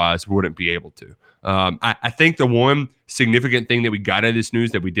otherwise wouldn't be able to. I think the one significant thing that we got out of this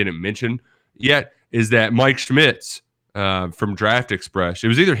news that we didn't mention yet is that Mike Schmitz from Draft Express, it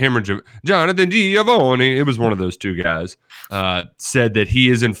was either him or Jonathan Giovanni, it was one of those two guys, said that he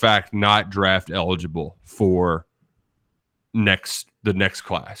is in fact not draft eligible for the next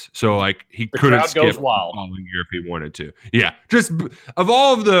class. So like he couldn't skip the following year if he wanted to. Yeah. Just of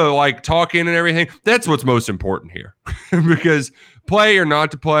all of the like talking and everything, that's what's most important here. Because play or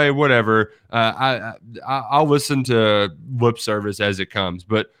not to play, whatever. I'll listen to lip service as it comes.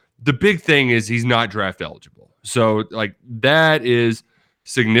 But the big thing is he's not draft eligible. So like that is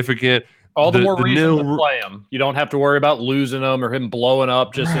significant. All the more reason to play him. You don't have to worry about losing him or him blowing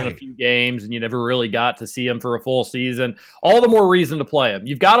up just in a few games and you never really got to see him for a full season. All the more reason to play him.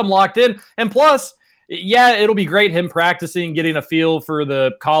 You've got him locked in. And plus, yeah, it'll be great him practicing, getting a feel for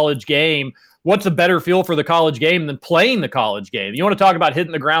the college game. What's a better feel for the college game than playing the college game? You want to talk about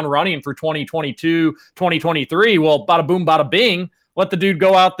hitting the ground running for 2022, 2023. Well, bada boom, bada bing. Let the dude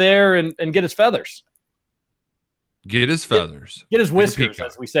go out there and get his feathers. Get his feathers. Get his whiskers,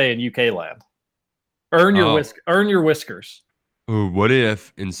 as we say in UK land. Earn your whiskers. Ooh, what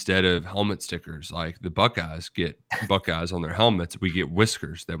if instead of helmet stickers, like the Buckeyes get Buckeyes on their helmets, we get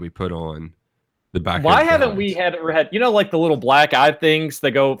whiskers that we put on the back? Why haven't we ever had, like the little black eye things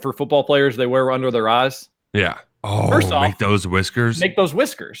that go for football players they wear under their eyes? Yeah. Oh, first off, make those whiskers. Make those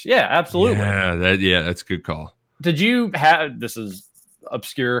whiskers. Yeah, absolutely. Yeah, that's a good call. Did you have, this is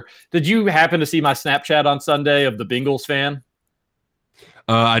obscure, did you happen to see my Snapchat on Sunday of the Bengals fan?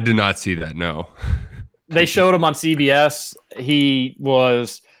 I did not see that, no. They showed him on CBS. He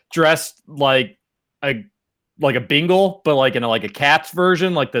was dressed like a Bengal, but like in a Cats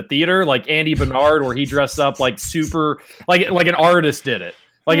version, like the theater, like Andy Bernard, where he dressed up like super, like an artist did it.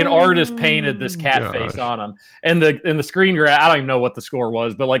 Like an artist painted this cat face on him. And the screen grab, I don't even know what the score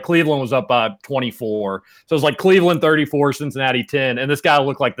was, but like Cleveland was up by 24. So it was like Cleveland 34, Cincinnati 10. And this guy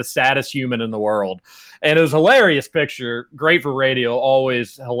looked like the saddest human in the world. And it was a hilarious picture. Great for radio,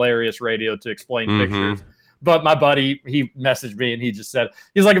 always hilarious radio to explain pictures. But my buddy, he messaged me and he just said,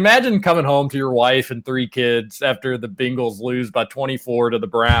 he's like, imagine coming home to your wife and 3 kids after the Bengals lose by 24 to the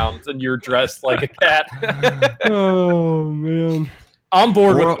Browns and you're dressed like a cat. Oh, man. I'm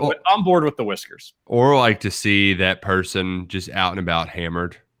bored with the whiskers. Or like to see that person just out and about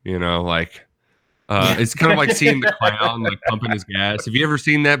hammered, like it's kind of like seeing the clown like pumping his gas. Have you ever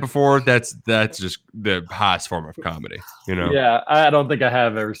seen that before? That's just the highest form of comedy, Yeah, I don't think I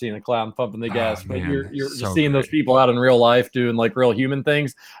have ever seen a clown pumping the gas, but man, you're so just seeing great. those people out in real life doing like real human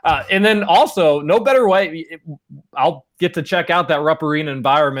things. And then also, no better way. I'll get to check out that Rupp Arena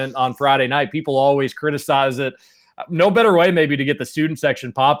environment on Friday night. People always criticize it. No better way maybe to get the student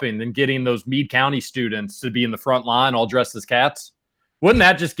section popping than getting those Meade County students to be in the front line all dressed as cats. Wouldn't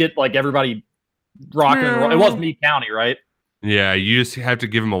that just get like everybody rocking and roll? It was Meade County, right? Yeah, you just have to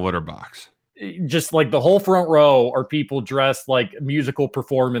give them a litter box. Just like the whole front row are people dressed like musical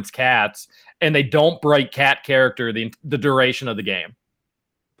performance cats, and they don't break cat character the duration of the game.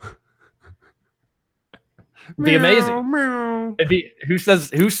 It'd be amazing. Who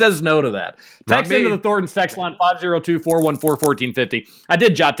says no to that? Text into the Thornton text line 502-414-1450. I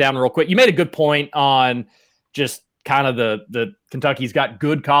did jot down real quick. You made a good point on just kind of the Kentucky's got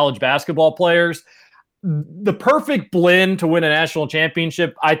good college basketball players. The perfect blend to win a national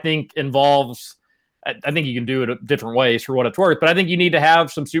championship, I think, involves, I think you can do it different ways for what it's worth, but I think you need to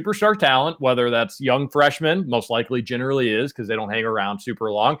have some superstar talent, whether that's young freshmen, most likely generally is because they don't hang around super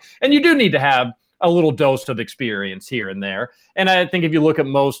long. And you do need to have a little dose of experience here and there. And I think if you look at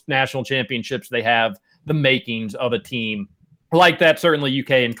most national championships, they have the makings of a team like that. Certainly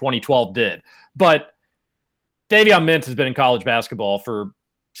UK in 2012 did. But Davion Mintz has been in college basketball for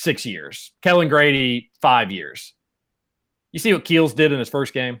 6 years. Kellen Grady, 5 years. You see what Keels did in his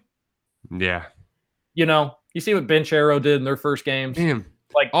first game? Yeah. You see what Ben Charo did in their first games? Damn.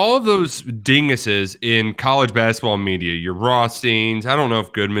 Like all of those dinguses in college basketball media, your Rothsteins. I don't know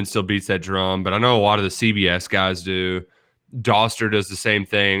if Goodman still beats that drum, but I know a lot of the CBS guys do. Doster does the same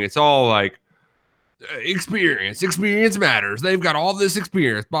thing. It's all like experience. Experience matters. They've got all this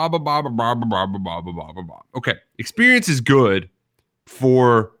experience. Blah, blah, blah, blah, blah, blah, blah, blah, blah, blah, blah. Okay. Experience is good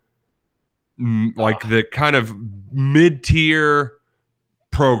for like the kind of mid-tier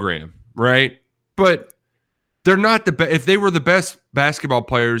program, right? But they're not the best. If they were the best basketball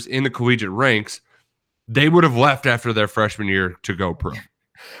players in the collegiate ranks, they would have left after their freshman year to go pro.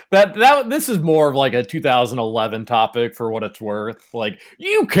 This is more of like a 2011 topic for what it's worth. Like,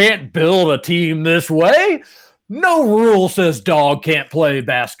 you can't build a team this way. No rule says dog can't play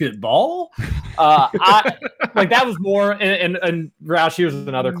basketball. That was more, and Roush, here's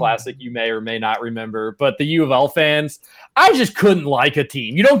another classic you may or may not remember, but the U of L fans, I just couldn't like a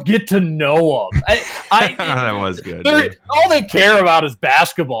team. You don't get to know them. That was good. All they care about is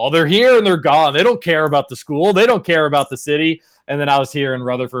basketball. They're here and they're gone. They don't care about the school. They don't care about the city. And then I was hearing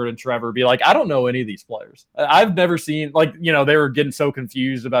Rutherford and Trevor be like, I don't know any of these players. I've never seen, like, you know, they were getting so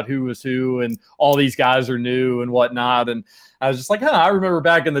confused about who was who and all these guys are new and whatnot. And I was just like, I remember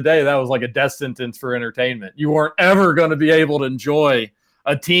back in the day, that was like a death sentence for entertainment. You weren't ever going to be able to enjoy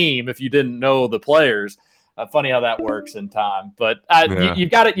a team if you didn't know the players. Funny how that works in time. But you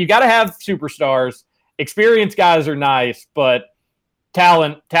got to have superstars. Experienced guys are nice, but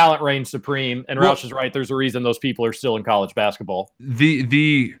talent reigns supreme, and Roush is right. There's a reason those people are still in college basketball.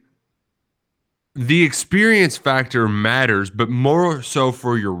 The experience factor matters, but more so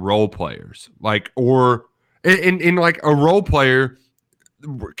for your role players. Like, or in like a role player,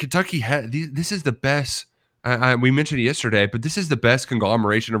 Kentucky had this is the best. We mentioned it yesterday, but this is the best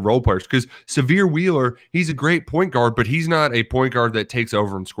conglomeration of role players because Severe Wheeler, he's a great point guard, but he's not a point guard that takes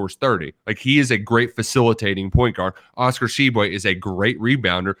over and scores 30. Like, he is a great facilitating point guard. Oscar Tshiebwe is a great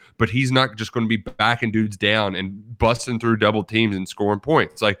rebounder, but he's not just going to be backing dudes down and busting through double teams and scoring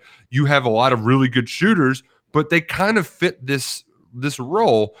points. Like, you have a lot of really good shooters, but they kind of fit this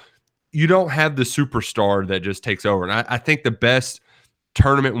role. You don't have the superstar that just takes over. And I think the best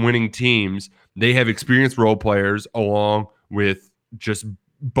tournament winning teams, they have experienced role players along with just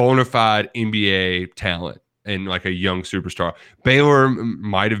bona fide NBA talent and like a young superstar. Baylor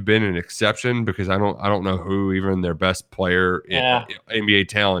might have been an exception because I don't know who even their best player in NBA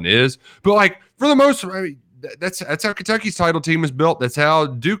talent is. But like, for the most, I mean, that's how Kentucky's title team is built. That's how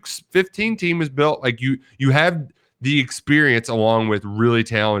Duke's 15 team is built. Like, you have the experience along with really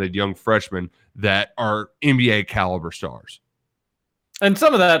talented young freshmen that are NBA caliber stars. And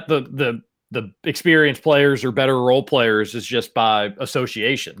some of that, the experienced players or better role players is just by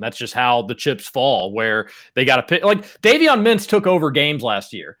association. That's just how the chips fall, where they got to pick. Like, Davion Mintz took over games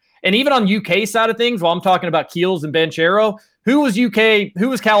last year. And even on UK side of things, while I'm talking about Keels and Banchero, who was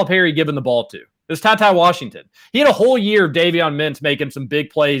Calipari giving the ball to? It was Ty Washington. He had a whole year of Davion Mintz making some big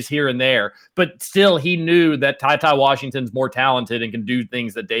plays here and there, but still he knew that Ty Washington's more talented and can do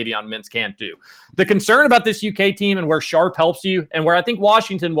things that Davion Mintz can't do. The concern about this UK team and where Sharp helps you and where I think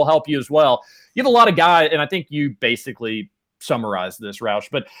Washington will help you as well, you have a lot of guys, and I think you basically summarized this, Roush,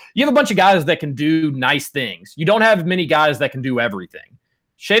 but you have a bunch of guys that can do nice things. You don't have many guys that can do everything.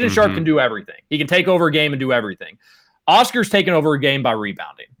 Shaedon Sharp can do everything. He can take over a game and do everything. Oscar's taken over a game by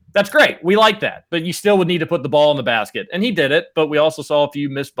rebounding. That's great. We like that. But you still would need to put the ball in the basket. And he did it, but we also saw a few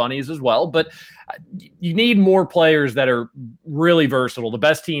missed bunnies as well. But you need more players that are really versatile. The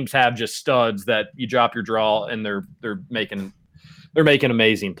best teams have just studs that you drop your draw and they're making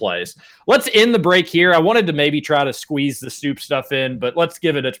amazing plays. Let's end the break here. I wanted to maybe try to squeeze the Stoop stuff in, but let's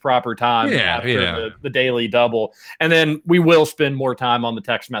give it its proper time after the daily double. And then we will spend more time on the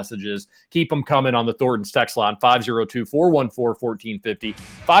text messages. Keep them coming on the Thornton's text line, 502-414-1450,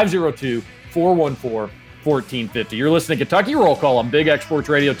 502-414-1450. You're listening to Kentucky Roll Call on Big X Sports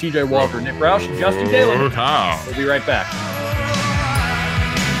Radio. TJ Walker, Nick Roush, and Justin Taylor. We'll be right back.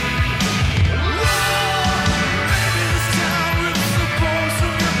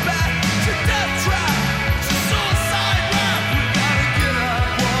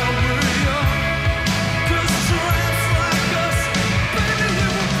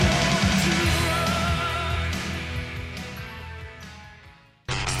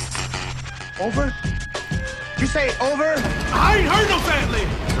 Over? You say over? I ain't heard no family.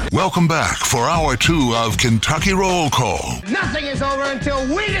 Welcome back for Hour 2 of Kentucky Roll Call. Nothing is over until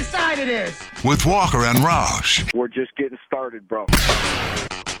we decide it is. With Walker and Roush. We're just getting started, bro.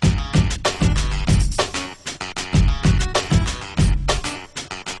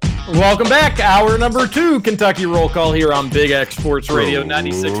 Welcome back. Hour number 2, Kentucky Roll Call here on Big X Sports Radio,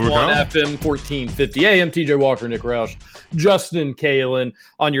 96.1 FM, 1450 AM. TJ Walker, Nick Roush, Justin Kalen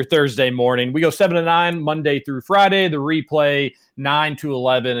on your Thursday morning. We go 7 to 9, Monday through Friday. The replay, 9 to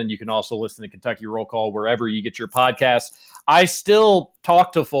 11. And you can also listen to Kentucky Roll Call wherever you get your podcasts. I still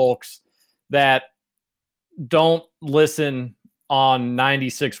talk to folks that don't listen on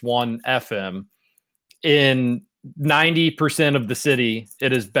 96.1 FM. In 90% of the city,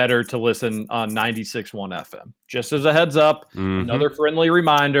 it is better to listen on 96.1 FM. Just as a heads up, another friendly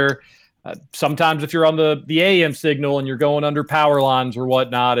reminder. Sometimes if you're on the AM signal and you're going under power lines or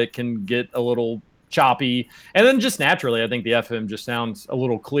whatnot, it can get a little choppy. And then just naturally, I think the FM just sounds a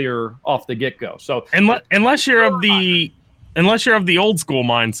little clearer off the get-go. So unless you're of the old school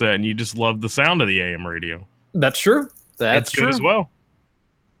mindset and you just love the sound of the AM radio. That's true. That's true good as well.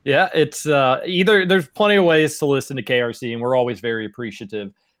 Yeah, it's there's plenty of ways to listen to KRC, and we're always very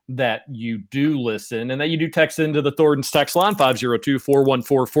appreciative that you do listen and that you do text into the Thornton's text line,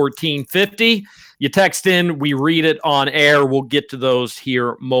 502-414-1450. You text in, we read it on air. We'll get to those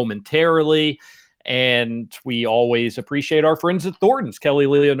here momentarily. And we always appreciate our friends at Thornton's, Kelly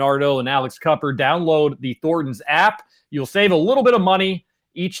Leonardo and Alex Cupper. Download the Thornton's app. You'll save a little bit of money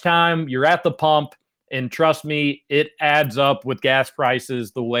each time you're at the pump. And trust me, it adds up with gas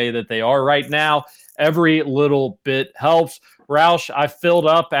prices the way that they are right now. Every little bit helps. Roush, I filled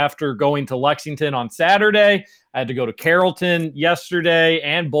up after going to Lexington on Saturday. I had to go to Carrollton yesterday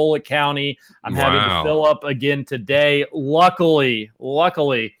and Bullitt County. I'm having to fill up again today. Luckily,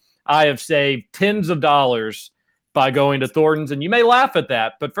 I have saved tens of dollars by going to Thornton's. And you may laugh at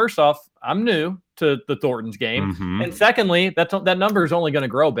that, but first off, I'm new to the Thornton's game. And secondly, that number is only going to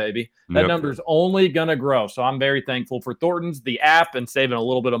grow, baby. That number is only going to grow. So I'm very thankful for Thornton's, the app, and saving a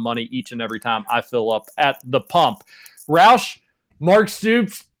little bit of money each and every time I fill up at the pump. Roush, Mark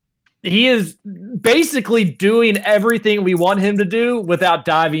Stoops, he is basically doing everything we want him to do without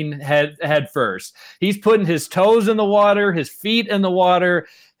diving head first. He's putting his toes in the water, his feet in the water,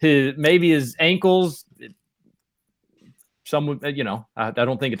 maybe his ankles. Some, I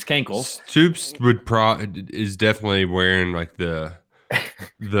don't think it's cankles. Stoops is definitely wearing like the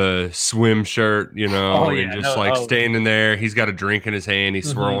swim shirt, standing there. He's got a drink in his hand. He's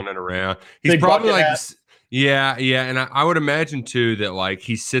swirling it around. He's probably like, yeah. And I would imagine too that like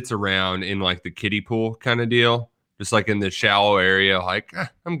he sits around in like the kiddie pool kind of deal, just like in the shallow area. Like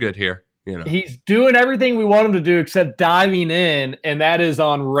I'm good here. He's doing everything we want him to do except diving in, and that is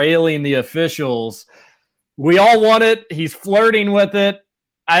on railing the officials. We all want it. He's flirting with it.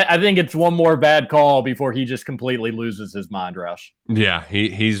 I think it's one more bad call before he just completely loses his mind, Roush. Yeah,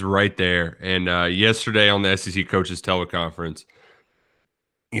 he's right there. And yesterday on the SEC coaches teleconference,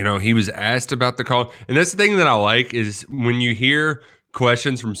 he was asked about the call. And that's the thing that I like is when you hear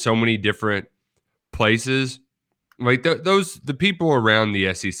questions from so many different places, like the people around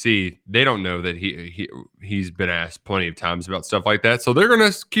the SEC, they don't know that he's been asked plenty of times about stuff like that. So they're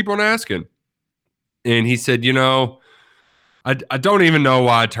going to keep on asking. And he said, I don't even know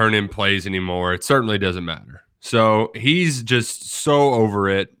why I turn in plays anymore. It certainly doesn't matter. So he's just so over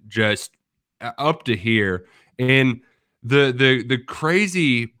it, just up to here. And the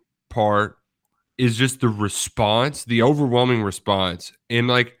crazy part is just the response, the overwhelming response. And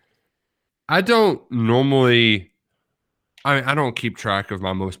like, I don't keep track of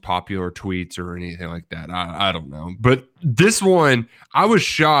my most popular tweets or anything like that. I don't know. But this one, I was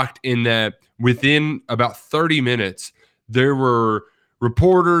shocked in that within about 30 minutes, there were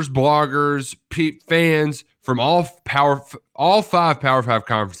reporters, bloggers, fans from all 5 Power 5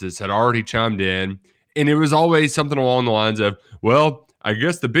 conferences had already chimed in. And it was always something along the lines of, well, I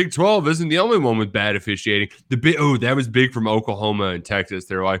guess the Big 12 isn't the only one with bad officiating. That was big from Oklahoma and Texas.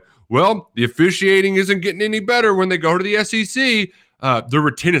 They're like, well, the officiating isn't getting any better when they go to the SEC. There were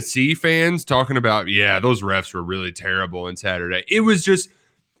Tennessee fans talking about, those refs were really terrible on Saturday. It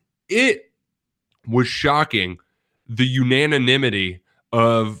was shocking, the unanimity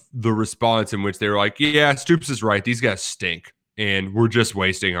of the response in which they were like, yeah, Stoops is right. These guys stink. And we're just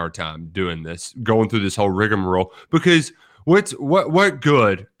wasting our time doing this, going through this whole rigmarole. Because what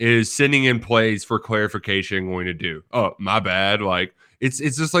good is sending in plays for clarification going to do? Oh, my bad. Like, it's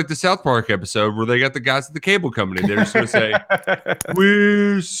just like the South Park episode where they got the guys at the cable company. They're just going to say,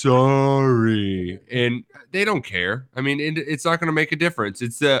 we're sorry. And they don't care. I mean, it's not going to make a difference.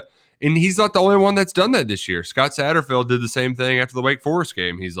 And he's not the only one that's done that this year. Scott Satterfield did the same thing after the Wake Forest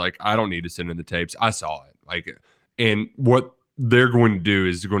game. He's like, I don't need to send in the tapes. I saw it. And what they're going to do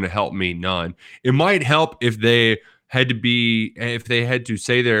is going to help me none. It might help if they had to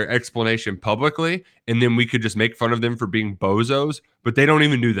say their explanation publicly, and then we could just make fun of them for being bozos, but they don't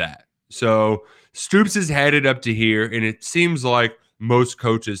even do that. So Stoops has had it up to here, and it seems like most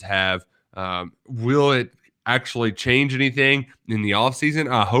coaches have. Will it actually change anything in the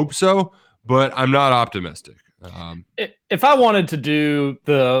offseason? I hope so, but I'm not optimistic. If I wanted to do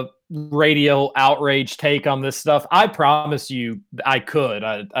the radio outrage take on this stuff, I promise you I could.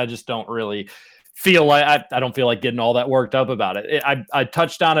 I just don't really feel like I don't feel like getting all that worked up about it. I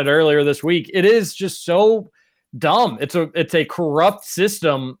touched on it earlier this week. It is just so dumb. It's a corrupt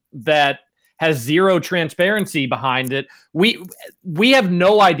system that has zero transparency behind it. We have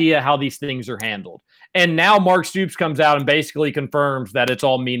no idea how these things are handled. And now Mark Stoops comes out and basically confirms that it's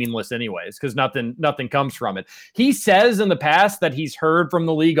all meaningless anyways, because nothing comes from it. He says in the past that he's heard from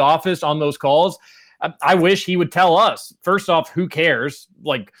the league office on those calls. I wish he would tell us. First off, who cares?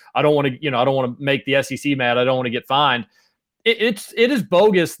 Like, I don't want to make the SEC mad. I don't want to get fined. It is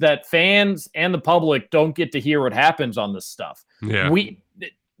bogus that fans and the public don't get to hear what happens on this stuff. Yeah.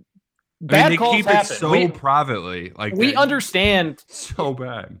 Bad they calls keep happen. it so privately. Like we understand so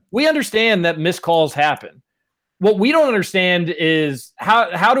bad. We understand that missed calls happen. What we don't understand is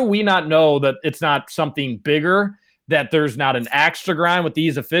how do we not know that it's not something bigger, that there's not an axe to grind with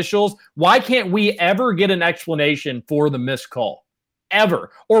these officials? Why can't we ever get an explanation for the missed call?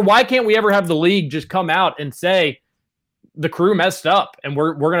 Ever. Or why can't we ever have the league just come out and say, the crew messed up and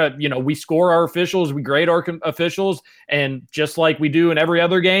we're going to, we score our officials, we grade our officials. And just like we do in every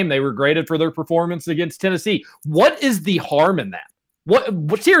other game, they were graded for their performance against Tennessee. What is the harm in that?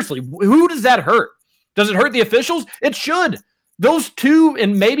 What seriously, who does that hurt? Does it hurt the officials? It should. Those two,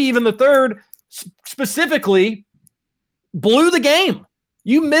 and maybe even the third specifically, blew the game.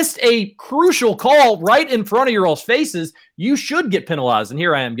 You missed a crucial call right in front of your all's faces. You should get penalized. And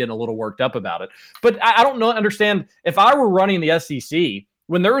here I am getting a little worked up about it. But I don't understand. If I were running the SEC,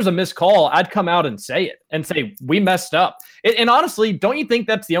 when there was a missed call, I'd come out and say it and say, we messed up. And honestly, don't you think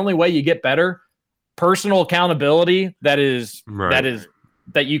that's the only way you get better? Personal accountability that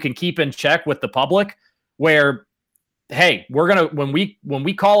you can keep in check with the public, where, hey, when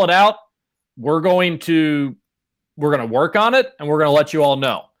we call it out, we're going to work on it, and we're going to let you all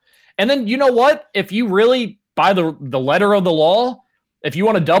know. And then, you know what? If you really, by the letter of the law, if you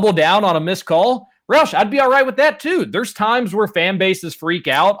want to double down on a missed call, Roush, I'd be all right with that too. There's times where fan bases freak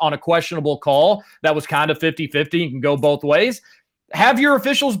out on a questionable call that was kind of 50-50 and can go both ways. Have your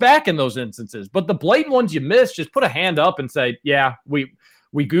officials back in those instances. But the blatant ones you miss, just put a hand up and say, yeah, we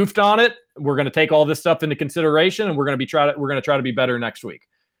goofed on it. We're going to take all this stuff into consideration, and we're going to try to be better next week.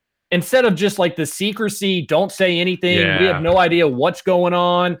 Instead of just like the secrecy, don't say anything. Yeah. We have no idea what's going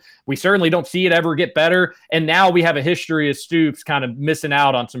on. We certainly don't see it ever get better. And now we have a history of Stoops kind of missing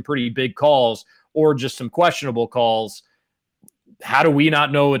out on some pretty big calls or just some questionable calls. How do we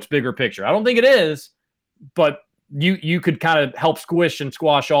not know it's bigger picture? I don't think it is, but you could kind of help squish and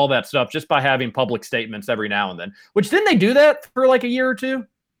squash all that stuff just by having public statements every now and then. Which, didn't they do that for like a year or two?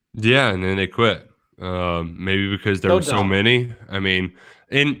 Yeah, and then they quit. Maybe because there were so many. I mean,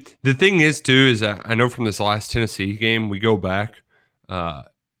 and the thing is, too, is that I know from this last Tennessee game, we go back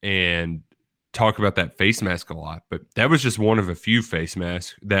and talk about that face mask a lot, but that was just one of a few face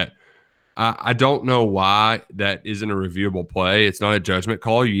masks that I don't know why that isn't a reviewable play. It's not a judgment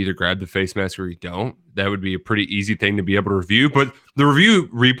call. You either grab the face mask or you don't. That would be a pretty easy thing to be able to review, but the review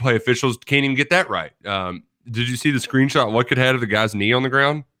replay officials can't even get that right. Did you see the screenshot Luckett had of the guy's knee on the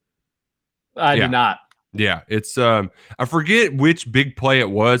ground? I did not. Yeah, it's I forget which big play it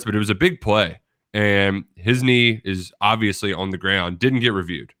was, but it was a big play, and his knee is obviously on the ground. Didn't get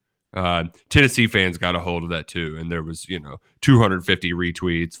reviewed. Tennessee fans got a hold of that too, and there was 250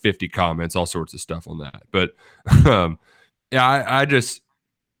 retweets, 50 comments, all sorts of stuff on that. But yeah, I just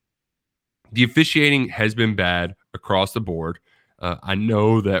the officiating has been bad across the board. I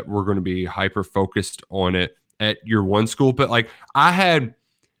know that we're going to be hyper focused on it at your one school, but like I had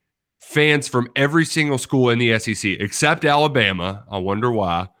fans from every single school in the SEC except Alabama, I wonder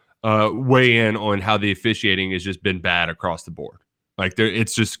why, weigh in on how the officiating has just been bad across the board. Like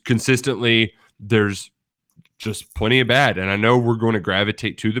it's just consistently, there's just plenty of bad. And I know we're going to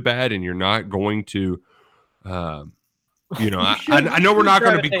gravitate to the bad, and you're not going to, I know we're not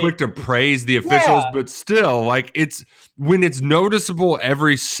going to be quick to praise the officials, but still, like it's when it's noticeable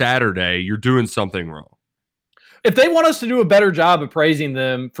every Saturday, you're doing something wrong. If they want us to do a better job of praising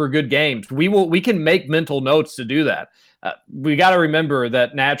them for good games, we can make mental notes to do that. We got to remember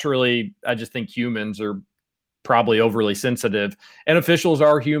that naturally, I just think humans are probably overly sensitive, and officials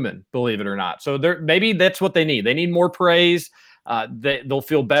are human, believe it or not. So maybe that's what they need. They need more praise. They'll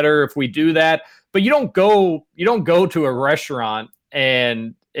feel better if we do that. But you don't go to a restaurant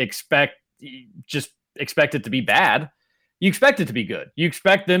and expect it to be bad. You expect it to be good. You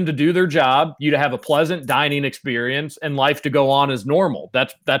expect them to do their job, you to have a pleasant dining experience, and life to go on as normal.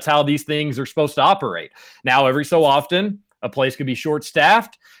 That's how these things are supposed to operate. Now, every so often, a place could be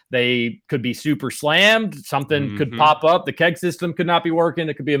short-staffed. They could be super slammed. Something could pop up. The keg system could not be working.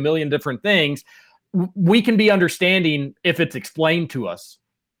 It could be a million different things. We can be understanding if it's explained to us.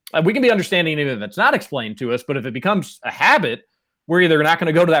 We can be understanding even if it's not explained to us, but if it becomes a habit, we're either not going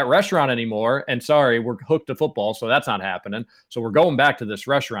to go to that restaurant anymore, and sorry, we're hooked to football, so that's not happening. So we're going back to this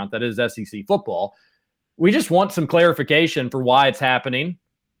restaurant that is SEC football. We just want some clarification for why it's happening,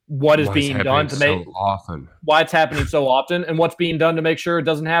 what is being done to make why it's happening so often, and what's being done to make sure it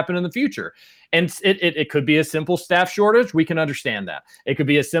doesn't happen in the future. And it could be a simple staff shortage. We can understand that. It could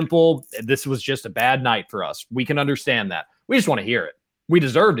be a simple, this was just a bad night for us. We can understand that. We just want to hear it. We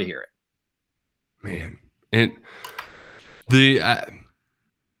deserve to hear it. Man, and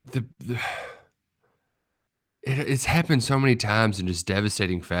it's happened so many times in just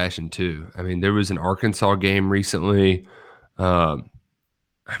devastating fashion too. I mean, there was an Arkansas game recently. There's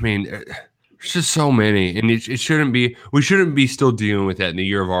just so many, and it shouldn't be. We shouldn't be still dealing with that in the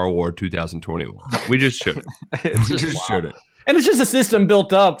year of our award 2021. We just shouldn't. We just shouldn't. And it's just a system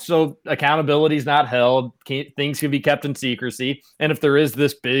built up so accountability is not held. Things can be kept in secrecy. And if there is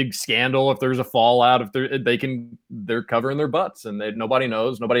this big scandal, if there's a fallout, if they're covering their butts and nobody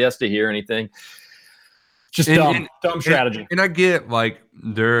knows, nobody has to hear anything. Just dumb strategy. And I get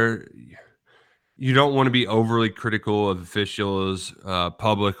you don't want to be overly critical of officials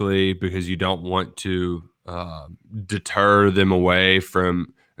publicly because you don't want to deter them away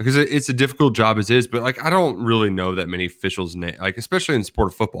from. Because it's a difficult job as is, but I don't really know that many officials' name, especially in the sport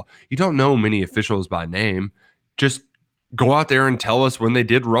of football. You don't know many officials by name. Just go out there and tell us when they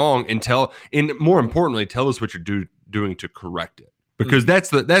did wrong, and more importantly, tell us what you're doing to correct it. Because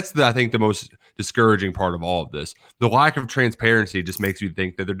that's I think the most discouraging part of all of this. The lack of transparency just makes you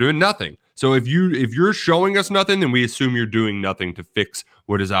think that they're doing nothing. So if you're showing us nothing, then we assume you're doing nothing to fix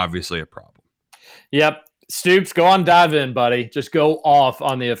what is obviously a problem. Yep. Stoops, go on, dive in, buddy. Just go off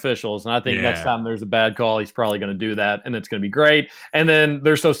on the officials. And I think next time there's a bad call, he's probably going to do that, and it's going to be great. And then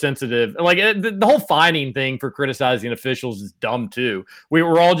they're so sensitive. The whole fining thing for criticizing officials is dumb, too.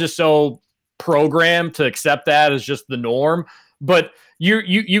 We're all just so programmed to accept that as just the norm. But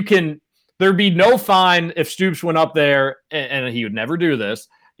you can – there'd be no fine if Stoops went up there, and he would never do this.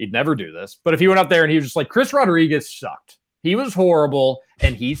 He'd never do this. But if he went up there and he was just like, Chris Rodriguez sucked. He was horrible,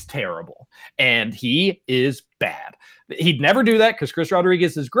 and he's terrible, and he is bad. He'd never do that because Chris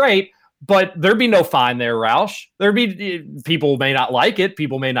Rodriguez is great, but there'd be no fine there, Roush. There'd be people may not like it.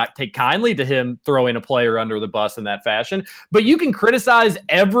 People may not take kindly to him throwing a player under the bus in that fashion, but you can criticize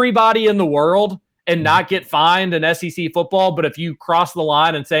everybody in the world and not get fined in SEC football, but if you cross the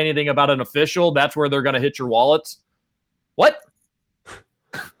line and say anything about an official, that's where they're going to hit your wallets. What?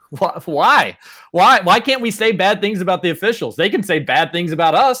 Why? Why can't we say bad things about the officials? They can say bad things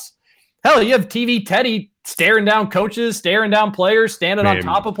about us. Hell, you have TV Teddy staring down coaches, staring down players, standing on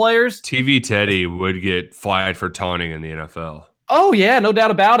top of players. TV Teddy would get flagged for taunting in the NFL. Oh, yeah, no doubt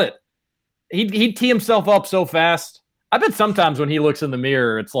about it. He'd tee himself up so fast. I bet sometimes when he looks in the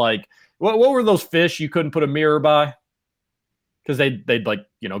mirror, it's like, what were those fish you couldn't put a mirror by? Because they'd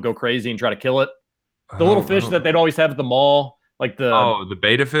go crazy and try to kill it. The little fish that they'd always have at the mall. The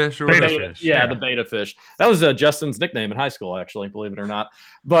beta fish or beta fish. Yeah, the beta fish. That was Justin's nickname in high school, actually, believe it or not.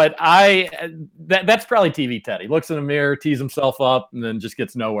 But that's probably TV Teddy. Looks in the mirror, tees himself up, and then just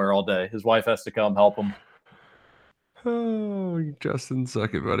gets nowhere all day. His wife has to come help him. Oh, Justin,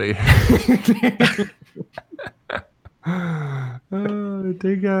 suck it, buddy.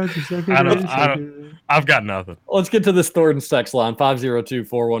 I've got nothing. Let's get to this Thornton's text line,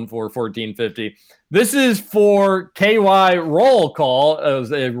 502-414-1450. This is for KY roll call,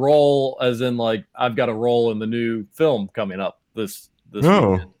 as a role as in I've got a role in the new film coming up this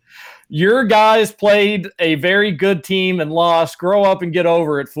weekend. Your guys played a very good team and lost. Grow up and get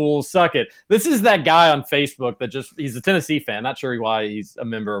over it, fools. Suck it. This is that guy on Facebook that he's a Tennessee fan. Not sure why he's a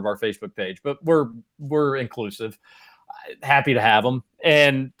member of our Facebook page, but we're inclusive. Happy to have him.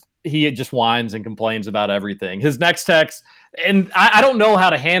 And he just whines and complains about everything. His next text, and I don't know how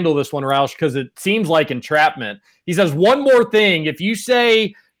to handle this one, Roush, because it seems like entrapment. He says, one more thing. If you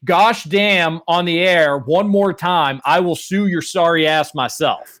say, gosh damn, on the air one more time, I will sue your sorry ass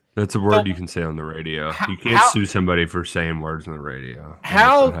myself. That's a word you can say on the radio. You can't sue somebody for saying words on the radio. That's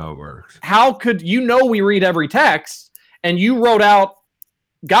not how it works. How could we read every text, and you wrote out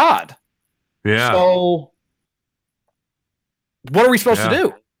God? Yeah. So What are we supposed to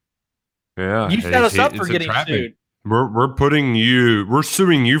do? Yeah, You set us up for getting sued. We're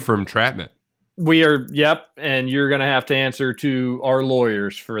suing you for entrapment. We are, yep, and you're going to have to answer to our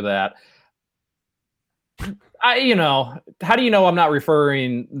lawyers for that. How do you know I'm not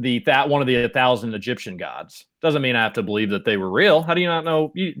referring one of the 1,000 Egyptian gods? Doesn't mean I have to believe that they were real. How do you not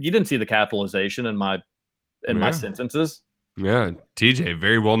know? You didn't see the capitalization in my sentences. Yeah, TJ,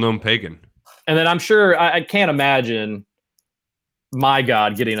 very well-known pagan. And then I'm sure I can't imagine my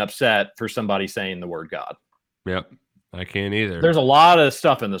God getting upset for somebody saying the word God. Yep, I can't either. There's a lot of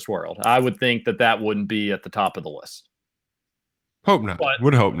stuff in this world. I would think that wouldn't be at the top of the list. Hope not.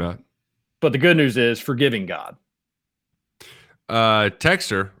 Would hope not. But the good news is forgiving God.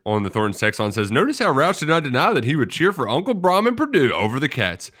 Texter on the Thornton's text line says, notice how Roush did not deny that he would cheer for Uncle Brom and Purdue over the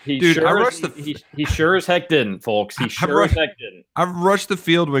Cats. He sure as heck didn't, folks. He sure as heck didn't. I rushed the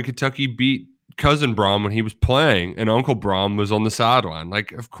field when Kentucky beat Cousin Brom when he was playing, and Uncle Brom was on the sideline.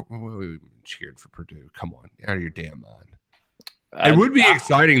 Like, of course, we cheered for Purdue. Come on, out of your damn mind. It would be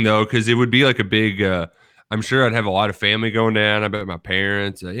exciting, though, because it would be like a big I'm sure I'd have a lot of family going down. I bet my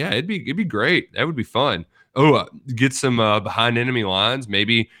parents. It'd be great. That would be fun. Get some behind enemy lines.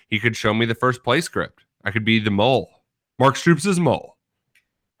 Maybe he could show me the first play script. I could be the mole. Mark Stoops' mole.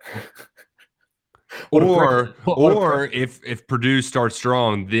 Or if Purdue starts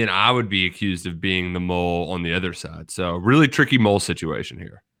strong, then I would be accused of being the mole on the other side. So really tricky mole situation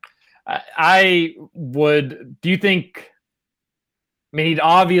here. I would. Do you think? I mean, he'd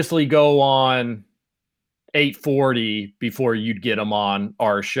obviously go on 840 before you'd get him on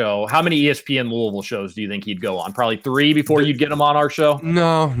our show. How many ESPN Louisville shows do you think he'd go on? Probably 3 before you'd get him on our show?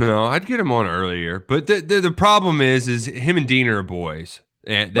 No, I'd get him on earlier. But the problem is him and Dean are boys.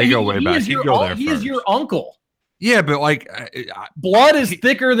 And they go way back. He'd go there he first. is your uncle. Yeah, but like blood is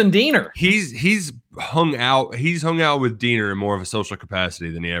thicker than Diener. He's hung out with Diener in more of a social capacity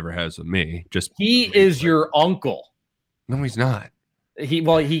than he ever has with me. He is your uncle. No, he's not. He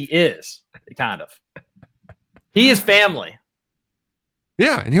is kind of. He is family.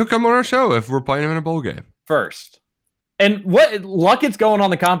 Yeah, and he'll come on our show if we're playing him in a bowl game first. And what Luckett's going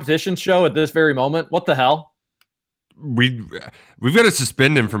on the competition show at this very moment? What the hell? We've got to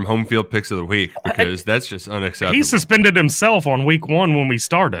suspend him from home field picks of the week because that's just unacceptable. He suspended himself on week 1 when we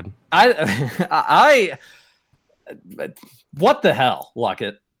started. What the hell,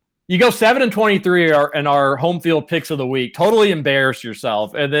 Luckett? You go 7-23 in our home field picks of the week. Totally embarrass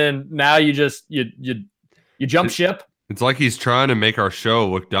yourself, and then now you jump ship. It's like he's trying to make our show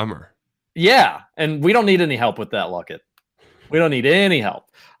look dumber. Yeah, and we don't need any help with that, Luckett. We don't need any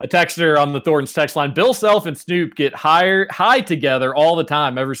help. A texter on the Thornton's text line, Bill Self and Snoop get high together all the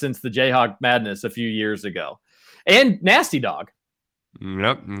time ever since the Jayhawk madness a few years ago. And Nasty Dog.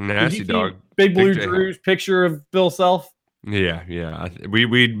 Yep, Nasty Dog. Big Blue Drew's picture of Bill Self? Yeah.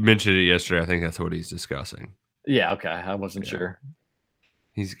 We mentioned it yesterday. I think that's what he's discussing. Yeah, okay. I wasn't sure.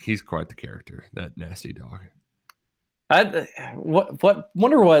 He's quite the character, that Nasty Dog.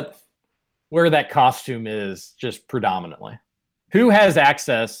 Wonder where that costume is just predominantly. Who has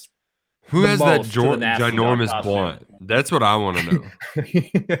access? Who has that ginormous blunt? That's what I want to know.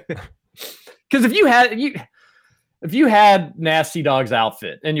 Because if you had Nasty Dog's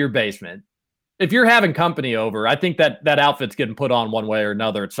outfit in your basement, if you're having company over, I think that outfit's getting put on one way or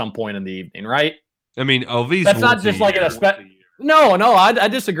another at some point in the evening, right? I mean, that's not just like No, I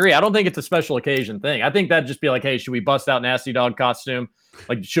disagree. I don't think it's a special occasion thing. I think that'd just be like, hey, should we bust out Nasty Dog costume?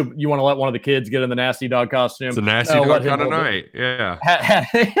 Like, should you want to let one of the kids get in the Nasty Dog costume? It's a Nasty Dog kind of night. Yeah.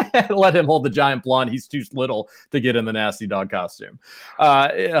 Let him hold the giant blunt. He's too little to get in the Nasty Dog costume.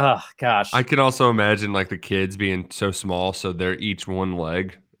 Gosh. I can also imagine like the kids being so small, so they're each one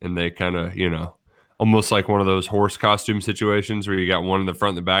leg, and they kind of, almost like one of those horse costume situations where you got one in the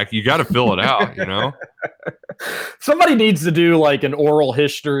front and the back. You got to fill it out, Somebody needs to do like an oral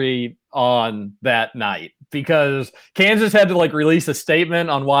history on that night, because Kansas had to like release a statement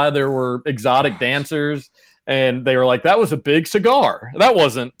on why there were exotic dancers, and they were like, that was a big cigar. That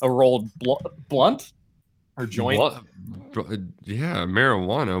wasn't a rolled blunt or joint. Yeah,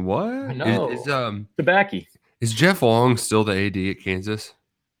 marijuana. What? No. Tobacco. Is Jeff Long still the AD at Kansas?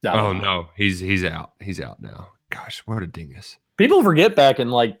 No. No, he's out. He's out now. Gosh, what a dingus. People forget back in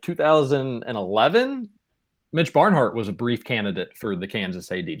like 2011, Mitch Barnhart was a brief candidate for the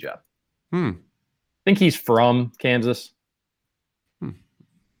Kansas AD job. I think he's from Kansas.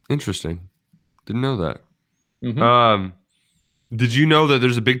 Interesting. Didn't know that. Mm-hmm. Did you know that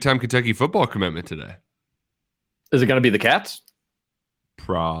there's a big-time Kentucky football commitment today? Is it going to be the Cats?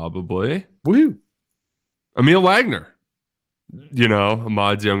 Probably. Woo. Emil Wagner.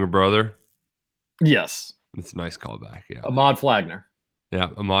 Ahmad's younger brother. Yes. It's a nice callback. Yeah. Ahmad Flagner. Yeah,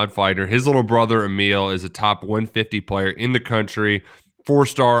 Ahmad Flagner. His little brother, Emil, is a top 150 player in the country,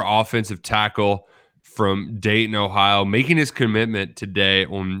 4-star offensive tackle from Dayton, Ohio, making his commitment today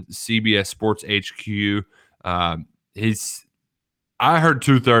on CBS Sports HQ. I heard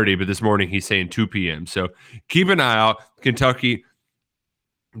 2:30, but this morning he's saying 2 p.m. So keep an eye out. Kentucky,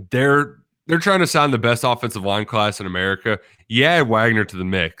 they're trying to sign the best offensive line class in America. You add Wagner to the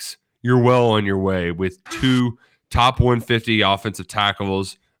mix, you're well on your way with 2 top 150 offensive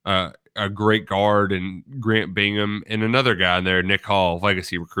tackles, a great guard and Grant Bingham, and another guy in there, Nick Hall,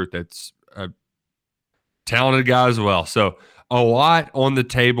 legacy recruit that's a talented guy as well. So a lot on the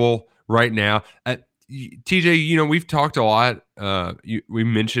table right now. TJ, we've talked a lot. We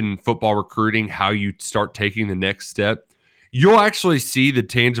mentioned football recruiting, how you start taking the next step. You'll actually see the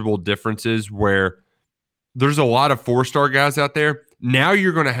tangible differences where there's a lot of 4-star guys out there. Now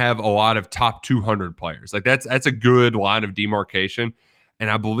you're going to have a lot of top 200 players. Like that's a good line of demarcation.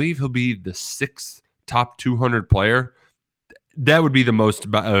 And I believe he'll be the 6th top 200 player. That would be the most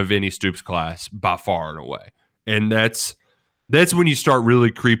of any Stoops class by far and away. And that's when you start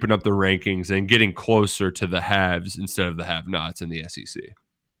really creeping up the rankings and getting closer to the haves instead of the have-nots in the SEC.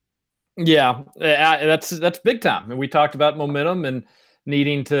 Yeah, that's big time. And we talked about momentum and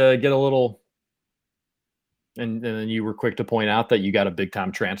needing to get a little. And then you were quick to point out that you got a big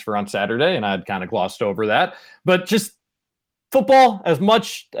time transfer on Saturday, and I'd kind of glossed over that. But just football, as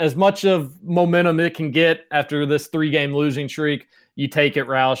much of momentum it can get after this 3-game losing streak, you take it,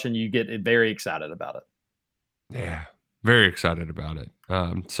 Roush, and you get very excited about it. Yeah, very excited about it.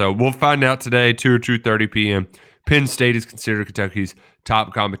 So we'll find out today, 2 or 2:30 p.m. Penn State is considered Kentucky's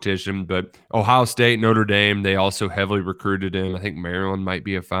top competition, but Ohio State, Notre Dame, they also heavily recruited him. I think Maryland might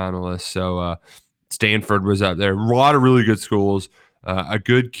be a finalist. So Stanford was out there. A lot of really good schools. A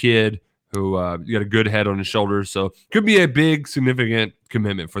good kid who got a good head on his shoulders. So could be a big, significant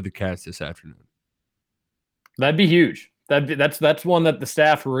commitment for the Cats this afternoon. That'd be huge. That's one that the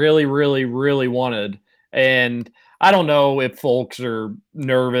staff really, really, really wanted. And I don't know if folks are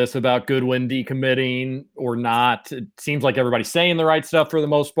nervous about Goodwin decommitting or not. It seems like everybody's saying the right stuff for the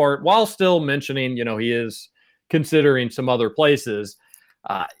most part, while still mentioning, he is considering some other places.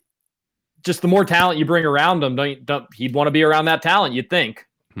 Just the more talent you bring around him, he'd want to be around that talent, you'd think.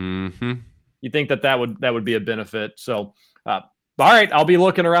 Mm-hmm. You think that would be a benefit. So, all right, I'll be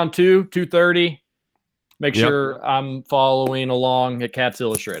looking around 2:30. Make sure I'm following along at Cats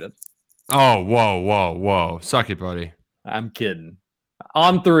Illustrated. Oh, whoa. Suck it, buddy. I'm kidding.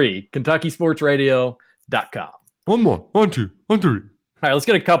 On 3, KentuckySportsRadio.com. One more. 1, 2, 1, 3. All right, let's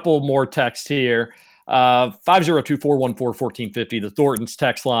get a couple more texts here. 502-414-1450, the Thornton's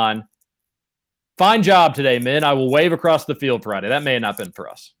text line. Fine job today, men. I will wave across the field Friday. That may have not been for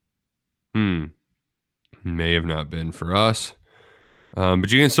us. May have not been for us.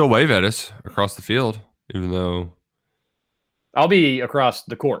 But you can still wave at us across the field, even though I'll be across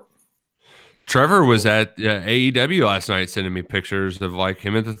the court. Trevor was at AEW last night sending me pictures of like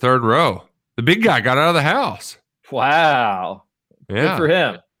him at the 3rd row. The big guy got out of the house. Wow. Yeah. Good for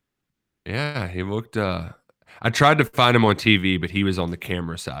him. Yeah, he looked I tried to find him on TV, but he was on the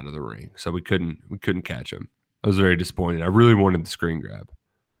camera side of the ring, so we couldn't catch him. I was very disappointed. I really wanted the screen grab.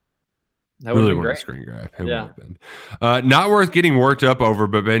 That would really be wanted great. the screen grab. It would have been. Not worth getting worked up over,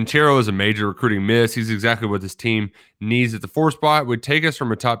 but Banchero is a major recruiting miss. He's exactly what this team needs at the 4 spot. Would take us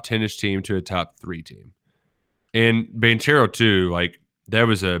from a top 10-ish team to a top 3 team. And Banchero too, like that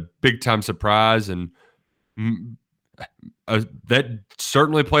was a big time surprise, and that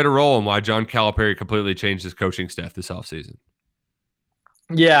certainly played a role in why John Calipari completely changed his coaching staff this offseason.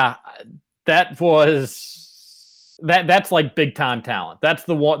 Yeah, that's like big time talent. That's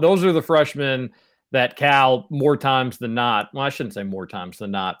the one. Those are the freshmen that Cal more times than not. Well, I shouldn't say more times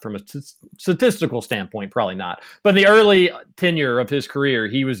than not from a statistical standpoint, probably not. But in the early tenure of his career,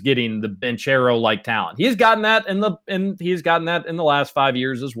 he was getting the Banchero like talent. He's gotten that in the last 5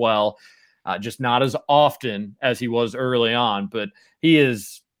 years as well. Just not as often as he was early on, but he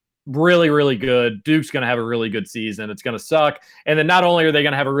is really, really good. Duke's going to have a really good season. It's going to suck. And then not only are they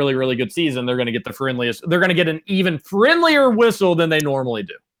going to have a really, really good season, they're going to get they're going to get an even friendlier whistle than they normally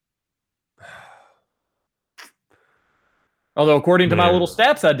do. Although, according to my little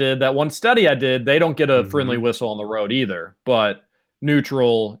stats that one study I did, they don't get a friendly whistle on the road either. But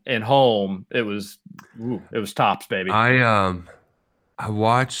neutral and home, it was tops, baby. I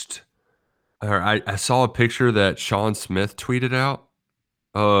watched, or I saw a picture that Sean Smith tweeted out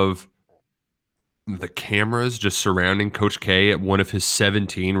of the cameras just surrounding Coach K at one of his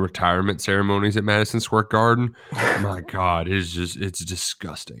 17 retirement ceremonies at Madison Square Garden. My God, it's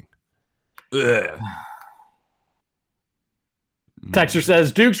disgusting. Ugh. Texter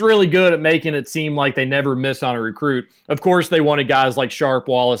says, Duke's really good at making it seem like they never miss on a recruit. Of course, they wanted guys like Sharp,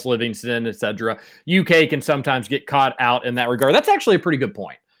 Wallace, Livingston, etc. UK can sometimes get caught out in that regard. That's actually a pretty good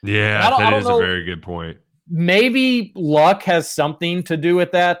point. Yeah, that is a very good point. Maybe luck has something to do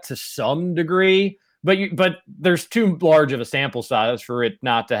with that to some degree, but there's too large of a sample size for it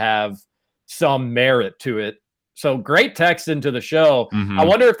not to have some merit to it. So great text into the show. Mm-hmm. I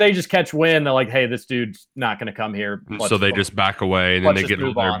wonder if they just catch wind. They're like, hey, this dude's not going to come here. So they just back away, and then they get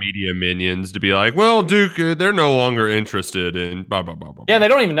all their media minions to be like, well, Duke, they're no longer interested in blah, blah, blah, blah. Yeah, they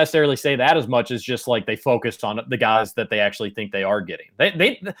don't even necessarily say that as much as just like they focused on the guys that they actually think they are getting.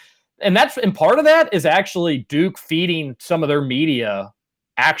 And part of that is actually Duke feeding some of their media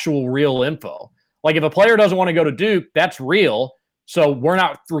actual real info. Like if a player doesn't want to go to Duke, that's real. So we're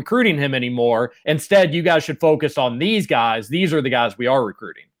not recruiting him anymore. Instead, you guys should focus on these guys. These are the guys we are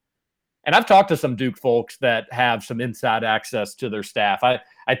recruiting. And I've talked to some Duke folks that have some inside access to their staff. I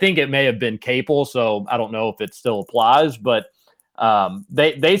think it may have been Capel, so I don't know if it still applies, but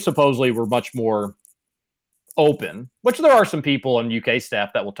they supposedly were much more open, which there are some people on UK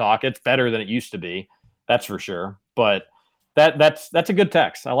staff that will talk. It's better than it used to be. That's for sure. But that's a good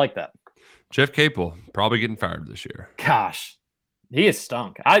text. I like that. Jeff Capel probably getting fired this year. Gosh. He is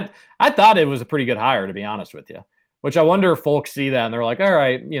stunk. I thought it was a pretty good hire, to be honest with you. Which I wonder if folks see that and they're like, all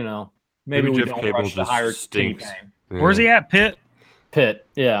right, maybe we don't rush to hire T-Pain. Yeah. Where's he at? Pitt? Pitt,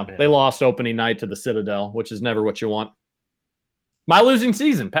 yeah. Pitt. They lost opening night to the Citadel, which is never what you want. My losing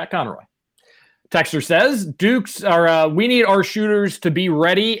season, Pat Conroy. Texter says, Dukes are we need our shooters to be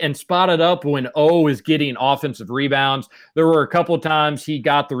ready and spotted up when O is getting offensive rebounds. There were a couple of times he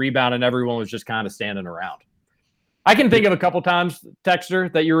got the rebound and everyone was just kind of standing around. I can think of a couple times,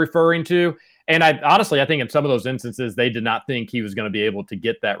 Texter, that you're referring to. And I think in some of those instances, they did not think he was going to be able to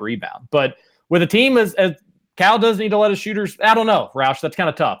get that rebound. But with a team as Cal does need to let his shooters, I don't know, Roush, that's kind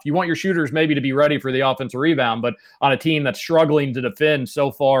of tough. You want your shooters maybe to be ready for the offensive rebound, but on a team that's struggling to defend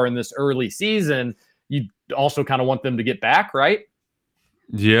so far in this early season, you also kind of want them to get back, right?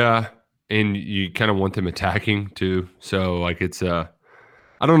 Yeah, and you kind of want them attacking too. So like it's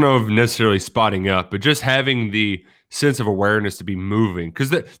I don't know if necessarily spotting up, but just having the sense of awareness to be moving. Because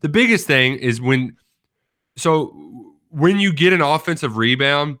the biggest thing is when you get an offensive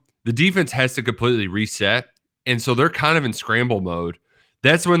rebound, the defense has to completely reset. And so they're kind of in scramble mode.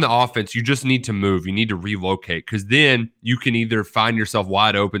 That's when the offense, you just need to move. You need to relocate because then you can either find yourself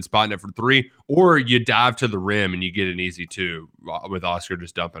wide open, spotting it for three, or you dive to the rim and you get an easy two with Oscar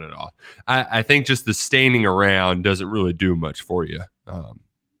just dumping it off. I think just the standing around doesn't really do much for you.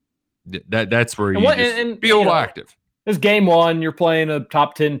 That's where you feel active. It's game one. You're playing a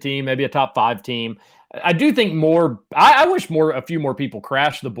top 10 team, maybe a top 5 team. I do think I wish a few more people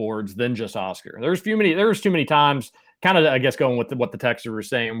crash the boards than just Oscar. There was too many times, kind of, I guess, going with what the texter was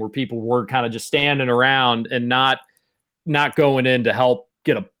saying, where people were kind of just standing around and not going in to help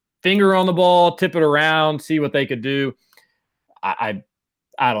get a finger on the ball, tip it around, see what they could do. I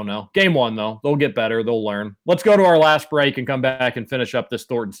don't know. Game one, though. They'll get better. They'll learn. Let's go to our last break and come back and finish up this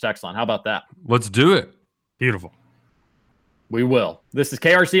Thornton's text line. How about that? Let's do it. Beautiful. We will. This is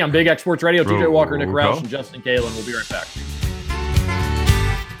KRC on Big X Sports Radio. TJ Walker, Nick Roush, and Justin Kalen. We'll be right back.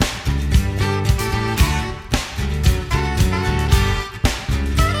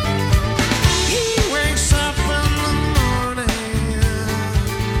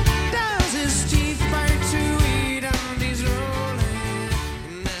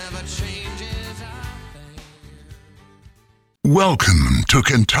 Welcome to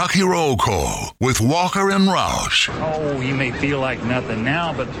Kentucky Roll Call with Walker and Roush. Oh, you may feel like nothing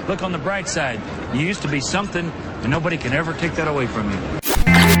now, but look on the bright side. You used to be something, and nobody can ever take that away from you.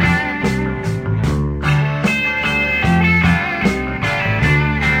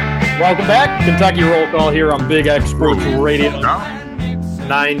 Welcome back. Kentucky Roll Call here on Big X Sports Radio.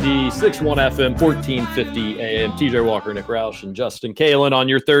 96.1 FM, 1450 AM. TJ Walker, Nick Roush, and Justin Kalen on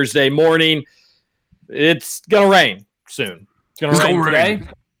your Thursday morning. It's going to rain soon. It's going to rain today.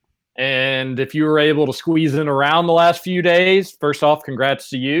 And if you were able to squeeze in around the last few days, first off, congrats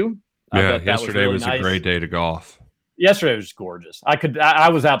to you. Yeah, yesterday was a great day to golf. Yesterday was gorgeous. I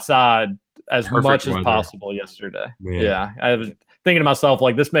was outside as much as possible yesterday. Yeah, I was thinking to myself,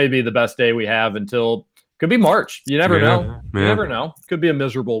 like, this may be the best day we have until could be March. You never know. You never know. Could be a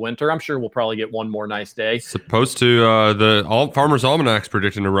miserable winter. I'm sure we'll probably get one more nice day. Supposed to the Farmer's Almanac's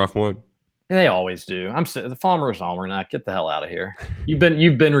predicting a rough one. They always do. The Farmer's Almanac. Get the hell out of here. You've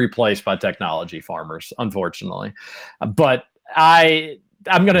been replaced by technology, farmers, unfortunately. But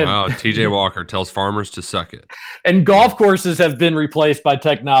I'm going to. Wow, TJ Walker tells farmers to suck it. And golf courses have been replaced by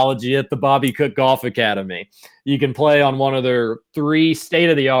technology at the Bobby Cook Golf Academy. You can play on one of their 3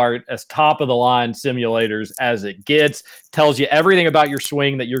 state-of-the-art, as top-of-the-line simulators as it gets. Tells you everything about your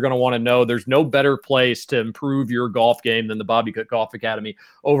swing that you're going to want to know. There's no better place to improve your golf game than the Bobby Cook Golf Academy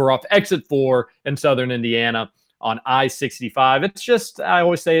over off Exit 4 in Southern Indiana on I-65. It's just, I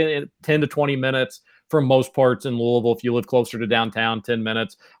always say, 10 to 20 minutes from most parts in Louisville. If you live closer to downtown, 10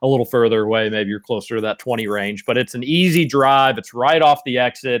 minutes. A little further away, maybe you're closer to that 20 range. But it's an easy drive. It's right off the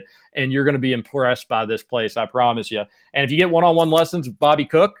exit, and you're going to be impressed by this place, I promise you. And if you get one-on-one lessons with Bobby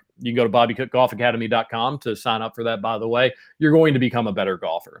Cook, you can go to BobbyCookGolfAcademy.com to sign up for that, by the way. You're going to become a better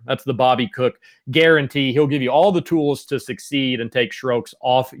golfer. That's the Bobby Cook guarantee. He'll give you all the tools to succeed and take strokes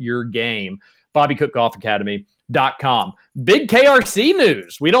off your game. BobbyCookGolfAcademy.com. Big KRC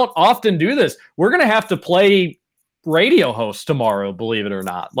news. We don't often do this. We're going to have to play radio host tomorrow, believe it or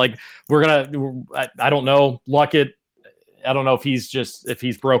not. Like, we're going to, I don't know, Luckett. I don't know if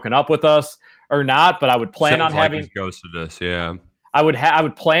he's broken up with us or not, but I would plan on having. He's ghosted us, yeah. I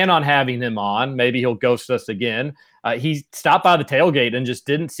would plan on having him on. Maybe he'll ghost us again. He stopped by the tailgate and just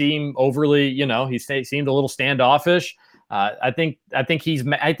didn't seem overly, he seemed a little standoffish. I think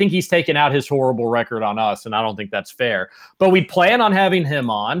he's taken out his horrible record on us, and I don't think that's fair. But we plan on having him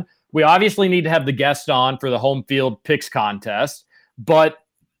on. We obviously need to have the guest on for the home field picks contest, but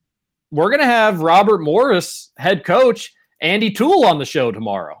we're going to have Robert Morris, head coach, Andy Toole on the show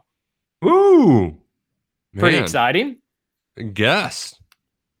tomorrow. Ooh, pretty exciting. Guess.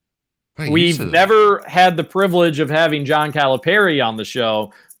 We've never had the privilege of having John Calipari on the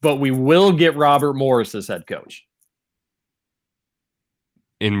show, but we will get Robert Morris as head coach.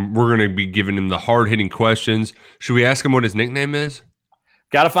 And we're going to be giving him the hard-hitting questions. Should we ask him what his nickname is?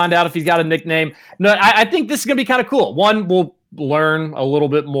 Got to find out if he's got a nickname. No, I think this is going to be kind of cool. One, we'll learn a little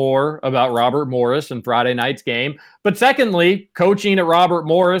bit more about Robert Morris and Friday night's game. But secondly, coaching at Robert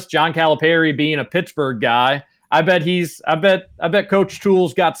Morris, John Calipari being a Pittsburgh guy, I bet Coach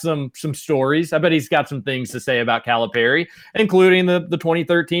Toole's got some stories. I bet he's got some things to say about Calipari, including the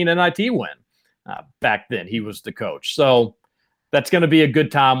 2013 NIT win. Back then, he was the coach. So that's going to be a good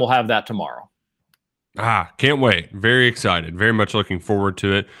time. We'll have that tomorrow. Can't wait. Very excited. Very much looking forward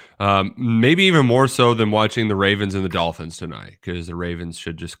to it. Maybe even more so than watching the Ravens and the Dolphins tonight, because the Ravens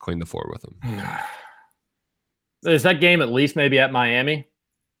should just clean the floor with them. Is that game at least maybe at Miami?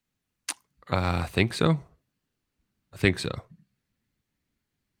 I think so.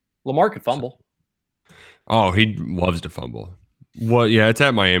 Lamar could fumble. Oh, he loves to fumble. Well, yeah, it's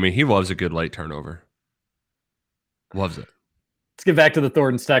at Miami. He loves a good late turnover. Loves it. Let's get back to the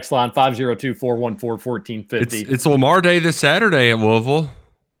Thornton's text line, 502-414-1450. It's Lamar Day this Saturday at Louisville.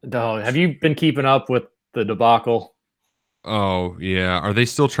 No, have you been keeping up with the debacle? Oh, yeah. Are they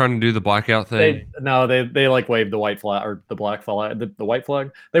still trying to do the blackout thing? They like waved the white flag or the black flag, the white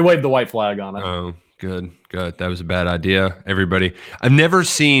flag. They waved the white flag on it. Oh, good. That was a bad idea, everybody. I've never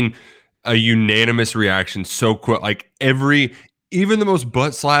seen a unanimous reaction so quick. Like even the most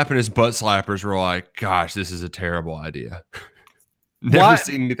butt slappingest butt slappers were like, gosh, this is a terrible idea. Never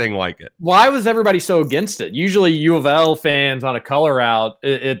seen anything like it. Why was everybody so against it? Usually U of L fans on a color out,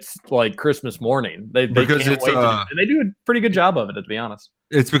 it's like Christmas morning. They because can't wait and they do a pretty good job of it, to be honest.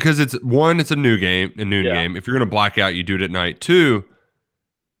 It's because it's a noon game. If you're going to black out, you do it at night. Two,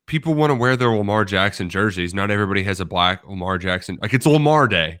 people want to wear their Lamar Jackson jerseys. Not everybody has a black Lamar Jackson. Like, it's Lamar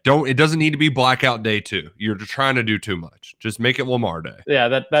Day. It doesn't need to be blackout day too. You're trying to do too much. Just make it Lamar Day.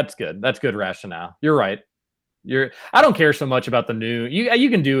 Yeah, that's good. That's good rationale. You're right. I don't care so much about the new.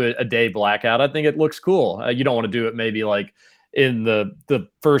 You can do a day blackout. I think it looks cool. You don't want to do it maybe like in the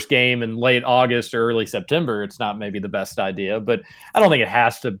first game in late August or early September. It's not maybe the best idea, but I don't think it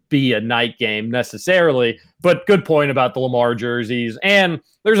has to be a night game necessarily. But good point about the Lamar jerseys. And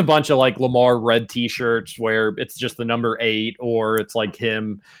there's a bunch of like Lamar red t-shirts where it's just the number 8 or it's like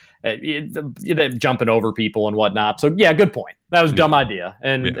him jumping over people and whatnot. So yeah, good point. That was a dumb idea.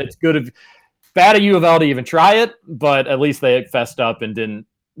 And it's good bad of U of L to even try it, but at least they fessed up and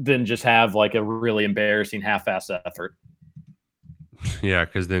didn't just have like a really embarrassing half-ass effort. Yeah,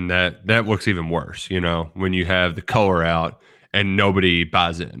 because then that looks even worse, when you have the color out and nobody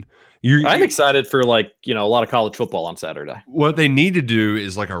buys in. I'm excited for a lot of college football on Saturday. What they need to do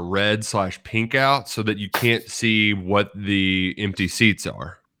is like a red/pink out so that you can't see what the empty seats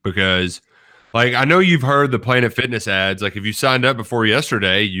are, because I know you've heard the Planet Fitness ads. Like, if you signed up before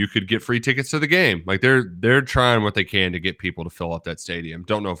yesterday, you could get free tickets to the game. Like, they're trying what they can to get people to fill up that stadium.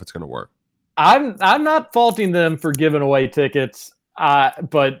 Don't know if it's going to work. I'm not faulting them for giving away tickets,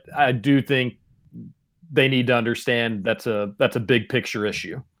 but I do think they need to understand that's a big picture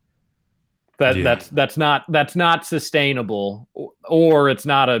issue. That's not sustainable, or it's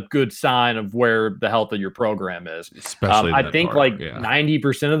not a good sign of where the health of your program is. Especially I think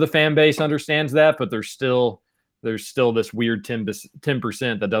 90% of the fan base understands that, but there's still this weird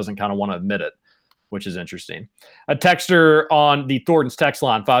 10% that doesn't kind of want to admit it, which is interesting. A texter on the Thornton's text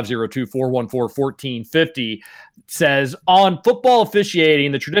line, 502-414-1450, says, on football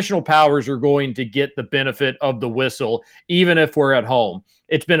officiating, the traditional powers are going to get the benefit of the whistle, even if we're at home.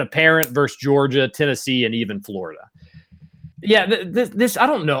 It's been apparent versus Georgia, Tennessee, and even Florida. Yeah, this I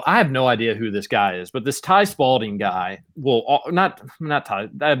don't know. I have no idea who this guy is, but this Ty Spalding guy, not Ty,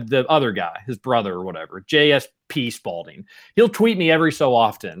 the other guy, his brother or whatever, JSP Spalding. He'll tweet me every so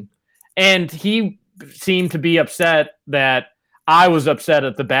often, and he seemed to be upset that I was upset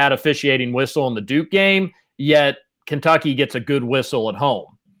at the bad officiating whistle in the Duke game, yet Kentucky gets a good whistle at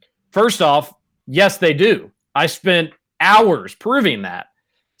home. First off, yes, they do. I spent hours proving that.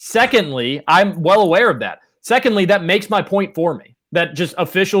 Secondly, I'm well aware of that. Secondly, that makes my point for me, that just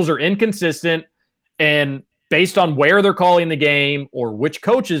officials are inconsistent, and based on where they're calling the game or which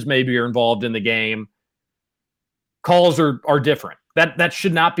coaches maybe are involved in the game, calls are different. That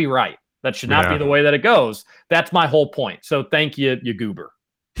should not be right. That should not be the way that it goes. That's my whole point. So thank you, you goober.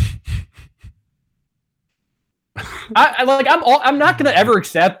 I'm not going to ever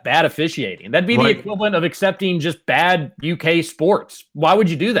accept bad officiating. That'd be the equivalent of accepting just bad UK sports. Why would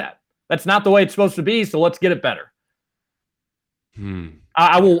you do that? That's not the way it's supposed to be. So let's get it better.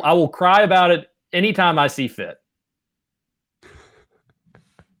 I will cry about it anytime I see fit.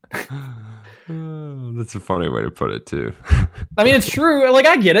 That's a funny way to put it too. I mean, it's true. Like,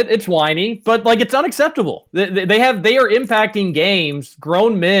 I get it. It's whiny, but like, it's unacceptable. They are impacting games,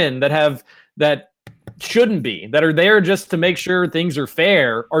 grown men that shouldn't be, that are there just to make sure things are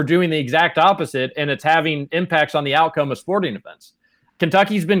fair, are doing the exact opposite, and it's having impacts on the outcome of sporting events.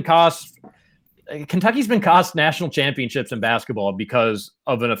 Kentucky's been cost national championships in basketball because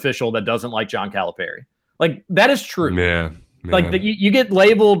of an official that doesn't like John Calipari. Like, that is true. Yeah. Like, you get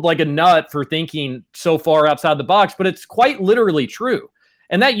labeled like a nut for thinking so far outside the box, but it's quite literally true.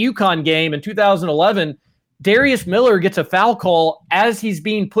 And that UConn game in 2011, Darius Miller gets a foul call as he's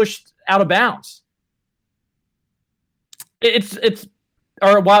being pushed out of bounds. I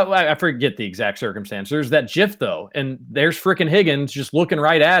forget the exact circumstance. There's that GIF though, and there's frickin' Higgins just looking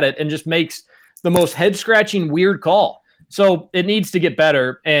right at it and just makes the most head-scratching weird call. So it needs to get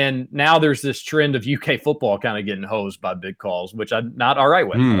better, and now there's this trend of UK football kind of getting hosed by big calls, which I'm not all right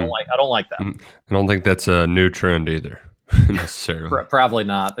with. I don't like that. I don't think that's a new trend either, necessarily. Probably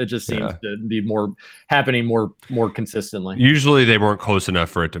not. It just seems to be happening more consistently. Usually they weren't close enough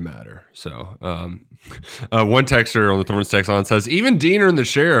for it to matter. So one texter on the Thorns text line says, even Diener and the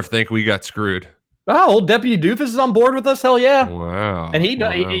sheriff think we got screwed. Oh, old Deputy Doofus is on board with us. Hell yeah. Wow. And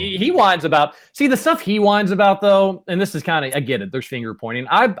he whines about, see, the stuff he whines about though, and this is kind of, I get it. There's finger pointing.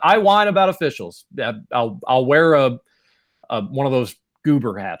 I whine about officials. I'll wear one of those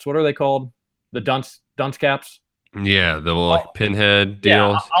goober hats. What are they called? The dunce caps. Yeah, the little pinhead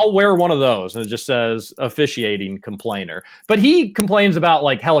deals. Yeah, I'll wear one of those, and it just says officiating complainer. But he complains about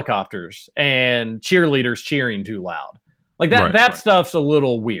like helicopters and cheerleaders cheering too loud. Like that stuff's a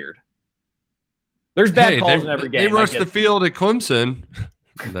little weird. There's bad calls in every game. They rushed the field at Clemson.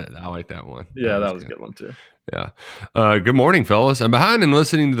 I like that one. Yeah, that was a good one too. Yeah. Good morning, fellas. I'm behind and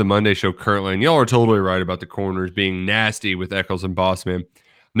listening to the Monday show currently, and y'all are totally right about the corners being nasty with Eccles and Bossman.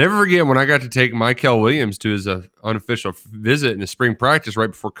 Never forget when I got to take Michael Williams to his unofficial visit in the spring practice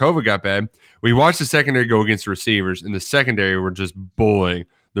right before COVID got bad. We watched the secondary go against the receivers, and the secondary were just bullying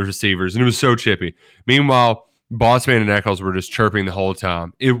the receivers, and it was so chippy. Meanwhile, Bossman and Eccles were just chirping the whole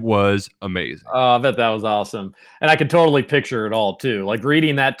time. It was amazing. Oh, I bet that was awesome. And I could totally picture it all, too. Like,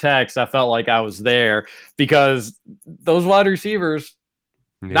 reading that text, I felt like I was there because those wide receivers,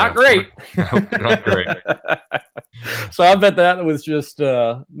 not great. Not great. So I bet that was just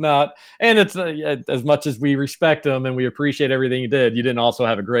not. And it's as much as we respect him and we appreciate everything he did, you didn't also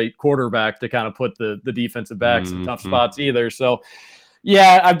have a great quarterback to kind of put the defensive backs in tough spots either. So,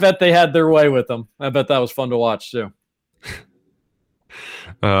 yeah, I bet they had their way with them. I bet that was fun to watch, too.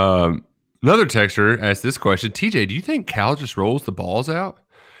 Another texter asked this question. TJ, do you think Cal just rolls the balls out?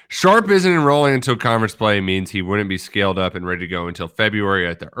 Sharp isn't enrolling until conference play means he wouldn't be scaled up and ready to go until February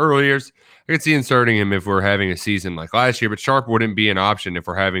at the earliest. I could see inserting him if we're having a season like last year, but Sharp wouldn't be an option if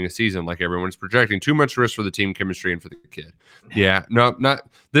we're having a season like everyone's projecting. Too much risk for the team chemistry and for the kid. Yeah, no, not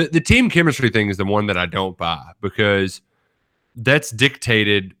the team chemistry thing is the one that I don't buy because that's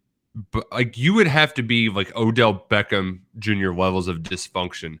dictated. But like you would have to be like Odell Beckham Jr. levels of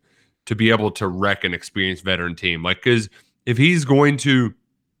dysfunction to be able to wreck an experienced veteran team. Like, because if he's going to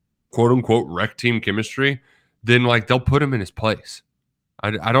quote unquote wreck team chemistry, then like they'll put him in his place.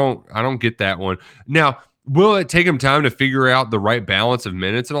 I don't get that one. Now, will it take him time to figure out the right balance of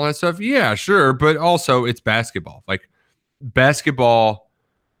minutes and all that stuff? Yeah, sure. But also it's basketball. Like basketball,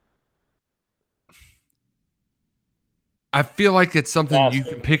 I feel like it's something you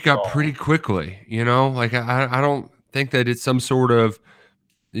can pick up pretty quickly, you know? Like I don't think that it's some sort of,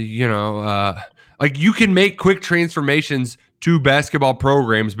 you know, like you can make quick transformations to basketball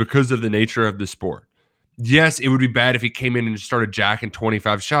programs because of the nature of the sport. Yes, it would be bad if he came in and just started jacking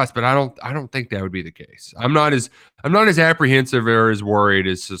 25 shots, but I don't think that would be the case. I'm not as apprehensive or as worried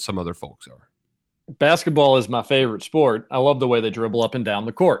as some other folks are. Basketball is my favorite sport. I love the way they dribble up and down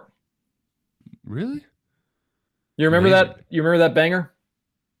the court. Really? You remember Amazing. that? You remember that banger?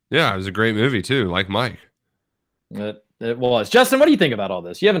 Yeah, it was a great movie too, like Mike. It was. Justin, what do you think about all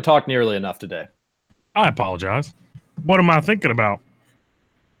this? You haven't talked nearly enough today. I apologize. What am I thinking about?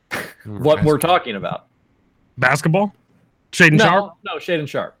 What we're talking about. Basketball? Shaden Sharp? No, Shaden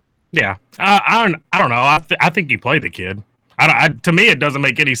Sharp. Yeah. I don't know. I think you play the kid. To me, it doesn't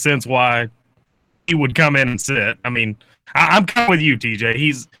make any sense why he would come in and sit. I mean, I'm kind of with you, TJ.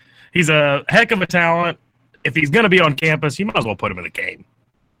 He's a heck of a talent. If he's going to be on campus, you might as well put him in the game.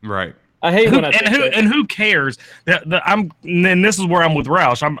 Right. I hate when who cares? And this is where I'm with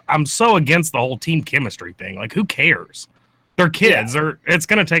Roush. I'm so against the whole team chemistry thing. Like, who cares? They're kids. Yeah. It's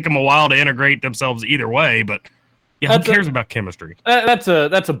going to take them a while to integrate themselves either way. But yeah, who cares about chemistry? That's a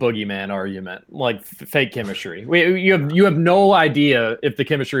boogeyman argument, like fake chemistry. You have no idea if the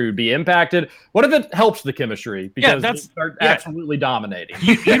chemistry would be impacted. What if it helps the chemistry because they start absolutely dominating?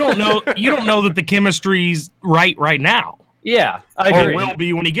 You don't know. You don't know that the chemistry's right now. Yeah, I agree. Or will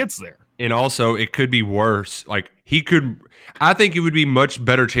be when he gets there. And also, it could be worse. Like I think it would be much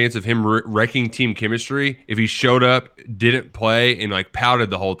better chance of him wrecking team chemistry if he showed up, didn't play, and like pouted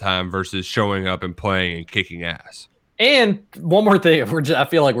the whole time versus showing up and playing and kicking ass. And one more thing, I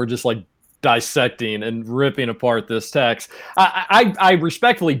feel like we're just like dissecting and ripping apart this text. I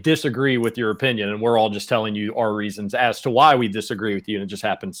respectfully disagree with your opinion, and we're all just telling you our reasons as to why we disagree with you, and it just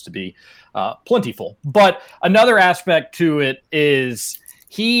happens to be plentiful. But another aspect to it is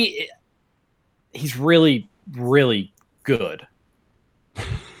he's really, really good.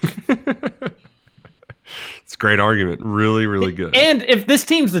 It's a great argument. Really, really good. And if this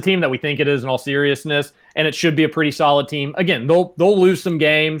team's the team that we think it is in all seriousness, and it should be a pretty solid team, again, they'll lose some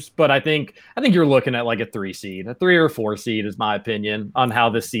games, but I think you're looking at like a 3 seed. A 3 or 4 seed is my opinion on how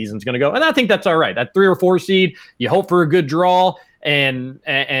this season's going to go. And I think that's all right. That 3 or 4 seed, you hope for a good draw and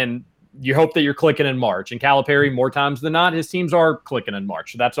you hope that you're clicking in March. And Calipari, more times than not, his teams are clicking in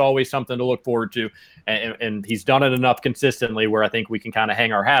March. So that's always something to look forward to. And he's done it enough consistently where I think we can kind of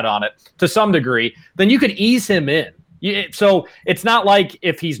hang our hat on it to some degree. Then you could ease him in. So it's not like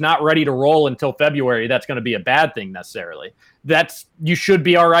if he's not ready to roll until February, that's going to be a bad thing necessarily. You should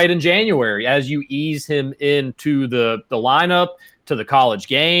be all right in January as you ease him into the lineup, to the college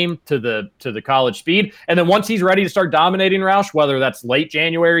game, to the college speed. And then once he's ready to start dominating, Roush, whether that's late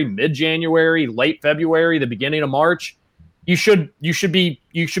January, mid-January, late February, the beginning of March, you should be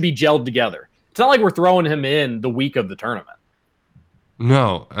gelled together. It's not like we're throwing him in the week of the tournament.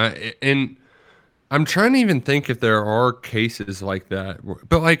 No, and I'm trying to even think if there are cases like that.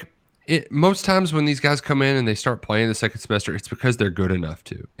 But like most times when these guys come in and they start playing the second semester, it's because they're good enough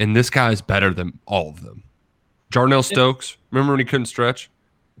to. And this guy is better than all of them. Jarnell Stokes, remember when he couldn't stretch?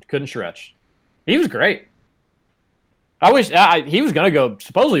 Couldn't stretch. He was great. I wish he was going to go.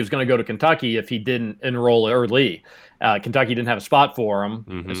 Supposedly, he was going to go to Kentucky if he didn't enroll early. Kentucky didn't have a spot for him,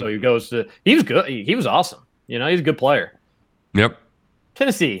 and so he goes to. He was good. He was awesome. You know, he's a good player. Yep.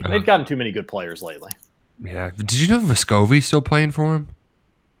 Tennessee, they've gotten too many good players lately. Yeah. Did you know Vescovi's still playing for him?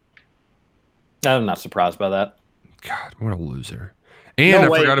 I'm not surprised by that. God, what a loser! And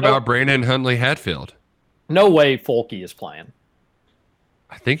I forgot about Brandon Huntley Hatfield. No way, Folke is playing.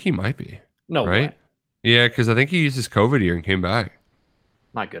 I think he might be. No way. Yeah, because I think he used his COVID year and came back.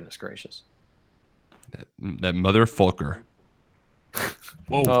 My goodness gracious. That mother Fulker.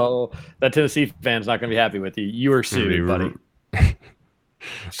 Whoa. Oh, that Tennessee fan's not going to be happy with you. You are sued, buddy.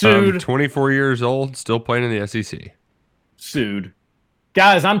 Sued. 24 years old, still playing in the SEC. Sued.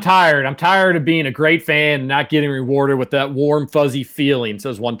 Guys, I'm tired. I'm tired of being a great fan and not getting rewarded with that warm, fuzzy feeling,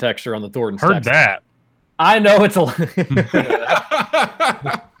 says one texter on the Thornton's Heard text. that. I know it's a...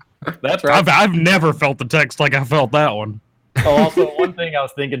 That's right. I've never felt the text like I felt that one. Oh, also, one thing I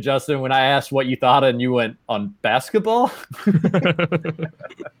was thinking, Justin, when I asked what you thought and you went, on basketball?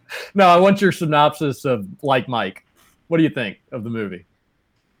 No, I want your synopsis of Like Mike. What do you think of the movie?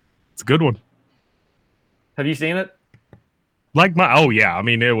 It's a good one. Have you seen it? Oh yeah. I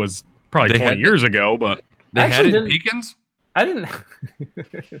mean, it was probably 20 years ago, but they had it in Peakins? I didn't.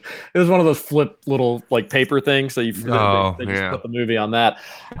 It was one of those flip little like paper things. So you just put the movie on that.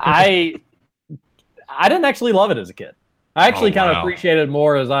 I didn't actually love it as a kid. I actually kind of appreciated it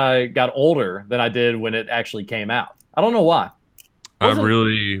more as I got older than I did when it actually came out. I don't know why.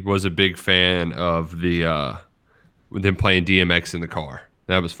 Really was a big fan of the them playing DMX in the car.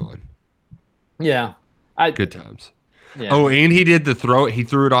 That was fun. Yeah. Good times. Yeah. Oh, and he did the throw. He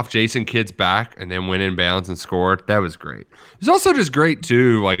threw it off Jason Kidd's back and then went in bounds and scored. That was great. It was also just great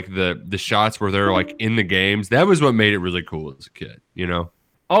too, like the shots where they're like in the games. That was what made it really cool as a kid, you know?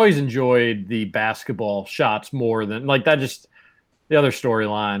 Always enjoyed the basketball shots more than like that. Just the other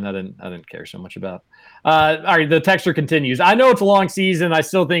storyline I didn't care so much about. All right, the texter continues. I know it's a long season. I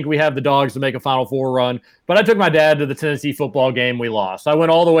still think we have the dogs to make a Final Four run, but I took my dad to the Tennessee football game we lost. I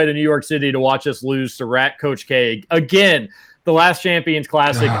went all the way to New York City to watch us lose to Rat Coach K. Again, the last Champions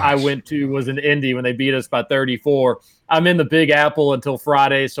Classic I went to was in Indy when they beat us by 34. I'm in the Big Apple until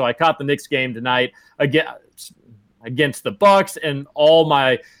Friday, so I caught the Knicks game tonight against the Bucks, and all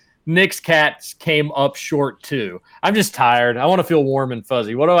my Knicks cats came up short too. I'm just tired. I want to feel warm and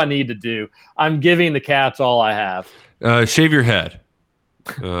fuzzy. What do I need to do? I'm giving the cats all I have. Shave your head.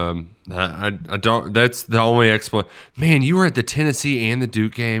 I don't. That's the only explanation. Man, you were at the Tennessee and the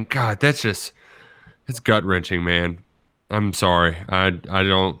Duke game. God, it's gut wrenching, man. I'm sorry. I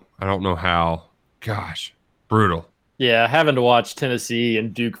don't know how. Gosh, brutal. Yeah, having to watch Tennessee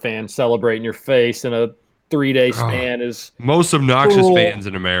and Duke fans celebrate in your face in a 3-day span is most obnoxious fans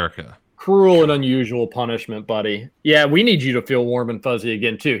in America. Cruel and unusual punishment, buddy. Yeah, we need you to feel warm and fuzzy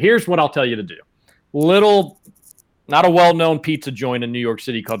again, too. Here's what I'll tell you to do. Not a well-known pizza joint in New York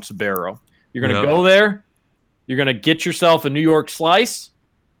City called Sbarro. You're going to go there. You're going to get yourself a New York slice.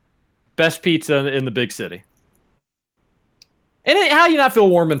 Best pizza in the big city. And how do you not feel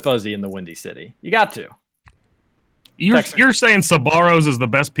warm and fuzzy in the Windy City? You got to. You're saying Sbarro's is the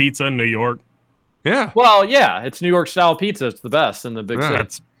best pizza in New York? Yeah. Well, yeah, it's New York style pizza. It's the best in the big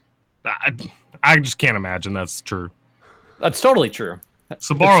city. I just can't imagine that's true. That's totally true.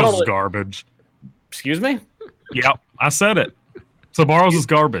 Sbarro's is garbage. Excuse me? Yep, I said it. Sbarro's is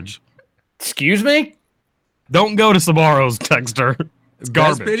garbage. Excuse me? Don't go to Sbarro's, Texter. It's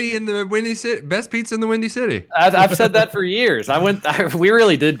garbage. Best pizza in the Windy City. Best pizza in the Windy City. I've said that for years. We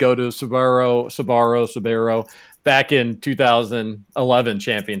really did go to Sbarro back in 2011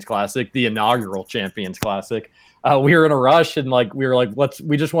 Champions Classic, the inaugural Champions Classic. We were in a rush and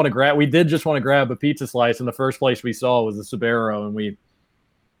we just want to grab a pizza slice, and the first place we saw was the Sbarro, and we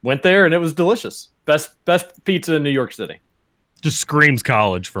went there and it was delicious. Best pizza in New York City. Just screams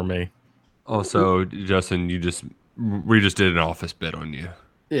college for me. Also, Justin, we just did an office bit on you.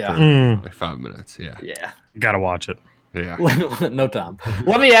 Yeah. For like 5 minutes. Yeah. Yeah. Gotta watch it. Yeah. No time.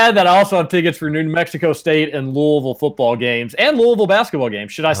 Let me add that I also have tickets for New Mexico State and Louisville football games and Louisville basketball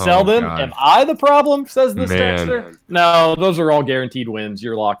games. Should I sell them? God. Am I the problem? Says this texter. No, those are all guaranteed wins.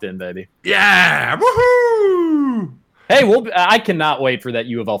 You're locked in, baby. Yeah. Woohoo! Hey, I cannot wait for that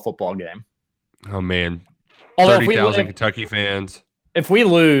U of L football game. Oh man. 30,000 Kentucky fans. If we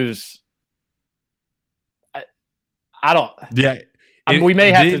lose, I don't. Yeah. We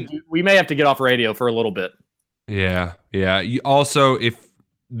may have to get off radio for a little bit. Yeah, yeah. You also, if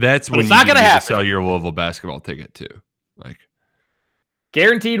that's when it's not going to happen, sell your Louisville basketball ticket too, like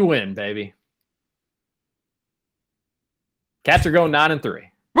guaranteed win, baby. Cats are going 9-3.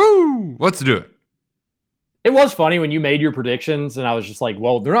 Woo! Let's do it. It was funny when you made your predictions, and I was just like,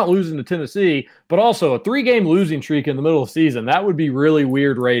 "Well, they're not losing to Tennessee, but also a 3-game losing streak in the middle of the season. That would be really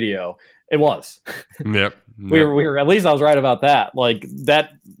weird radio." It was. Yep. We were at least I was right about that. Like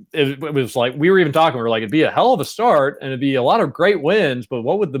that. It was like we were even talking. We were like, it'd be a hell of a start and it'd be a lot of great wins, but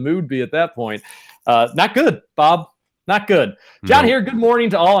what would the mood be at that point? Not good, Bob. Not good. John here. Good morning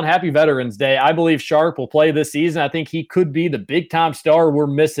to all and happy Veterans Day. I believe Sharp will play this season. I think he could be the big time star we're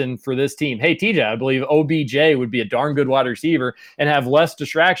missing for this team. Hey, TJ, I believe OBJ would be a darn good wide receiver and have less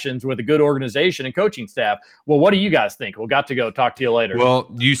distractions with a good organization and coaching staff. Well, what do you guys think? We'll got to go talk to you later. Well,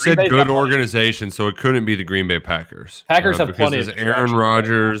 you said good organization, so it couldn't be the Green Bay Packers. Packers have plenty of Aaron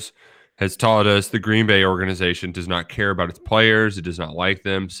Rodgers has taught us the Green Bay organization does not care about its players. It does not like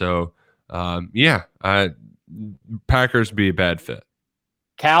them. So, Packers be a bad fit.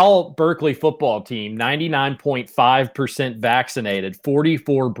 Cal Berkeley football team, 99.5% vaccinated,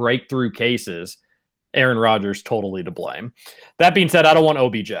 44 breakthrough cases. Aaron Rodgers totally to blame. That being said, I don't want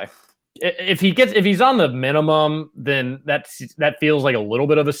OBJ. If he's on the minimum, then that feels like a little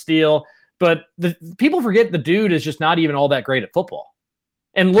bit of a steal. But people forget the dude is just not even all that great at football.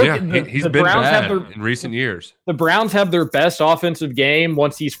 And look, he's the been Browns bad have in recent years. The Browns have their best offensive game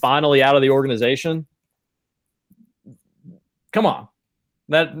once he's finally out of the organization. Come on.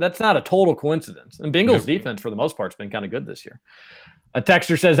 That's not a total coincidence. And Bengals defense, for the most part, has been kind of good this year. A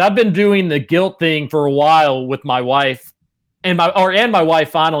texter says, I've been doing the guilt thing for a while with my wife, and my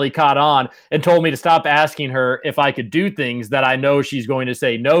wife finally caught on and told me to stop asking her if I could do things that I know she's going to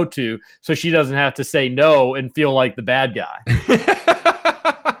say no to, so she doesn't have to say no and feel like the bad guy.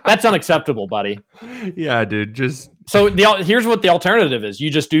 That's unacceptable, buddy. Yeah, dude. So here's what the alternative is. You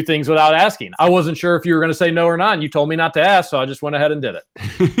just do things without asking. I wasn't sure if you were going to say no or not, and you told me not to ask, so I just went ahead and did it.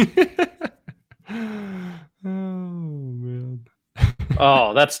 Oh, man.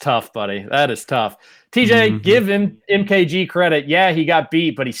 Oh, that's tough, buddy. That is tough. TJ, give him MKG credit. Yeah, he got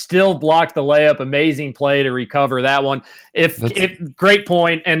beat, but he still blocked the layup. Amazing play to recover that one. If great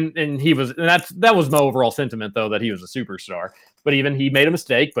point, and that was my overall sentiment, though, that he was a superstar. But even he made a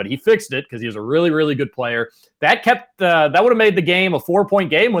mistake, but he fixed it because he was a really, really good player. That would have made the game a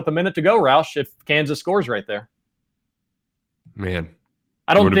 4-point game with a minute to go, Roush, if Kansas scores right there. Man,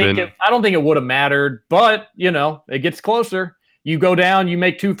 I don't think it would have mattered, but it gets closer. You go down, you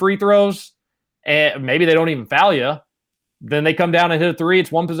make 2 free throws, and maybe they don't even foul you. Then they come down and hit a 3.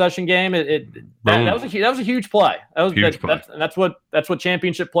 It's one possession game. That was a huge play. That's what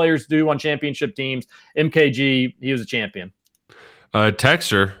championship players do on championship teams. MKG, he was a champion.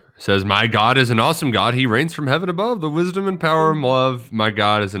 Texter says, my God is an awesome God. He reigns from heaven above. The wisdom and power and love. My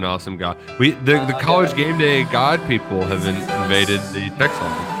God is an awesome God. The college game day God people have invaded the text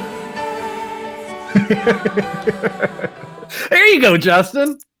line. There you go,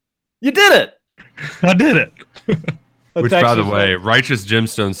 Justin. You did it. I did it. Which, by the way, Righteous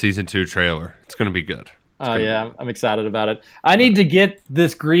Gemstone Season 2 trailer. It's going to be good. Oh, yeah. I'm excited about it. I need to get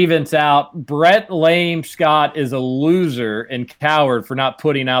this grievance out. Brett Lame Scott is a loser and coward for not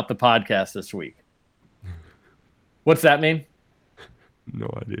putting out the podcast this week. What's that mean? No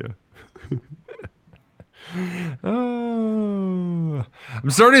idea. Oh, I'm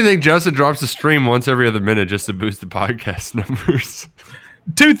starting to think Justin drops the stream once every other minute just to boost the podcast numbers.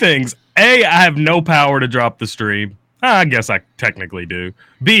 2 things. A, I have no power to drop the stream. I guess I technically do.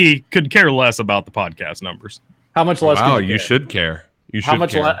 B, could care less about the podcast numbers. How much less? Wow, you should care. You should. How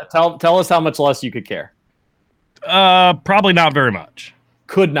much? Tell us how much less you could care. Probably not very much.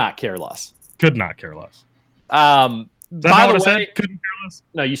 Could not care less. Could not care less. By the way, I said? Couldn't care less.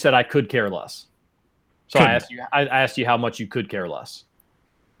 No, you said I could care less. So I asked you how much you could care less,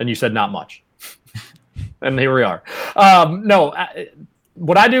 and you said not much. And here we are.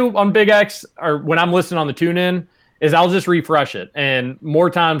 What I do on Big X, or when I'm listening on the tune-in, is I'll just refresh it, and more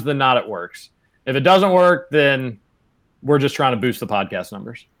times than not, it works. If it doesn't work, then we're just trying to boost the podcast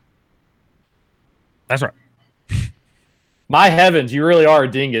numbers. That's right. My heavens, you really are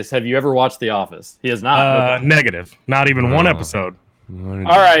a dingus. Have you ever watched The Office? He has not. Negative. Not even one episode. All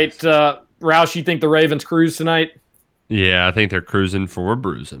right, Roush, you think the Ravens cruise tonight? Yeah, I think they're cruising for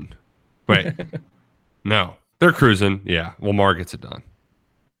bruising. Wait. No, they're cruising. Yeah, Lamar gets it done.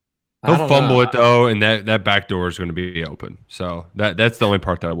 He'll fumble it, though, and that back door is going to be open. So that's the only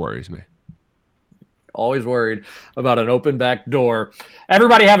part that worries me. Always worried about an open back door.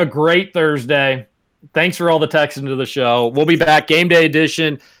 Everybody have a great Thursday. Thanks for all the texts into the show. We'll be back, Game Day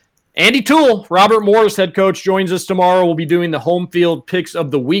edition. Andy Toole, Robert Morris, head coach, joins us tomorrow. We'll be doing the home field picks of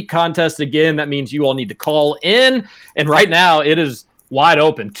the week contest again. That means you all need to call in. And right now, it is wide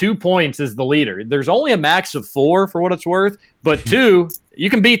open. 2 points is the leader. There's only a max of 4 for what it's worth, but 2, you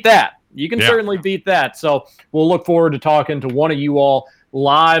can beat that. You can certainly beat that. So we'll look forward to talking to one of you all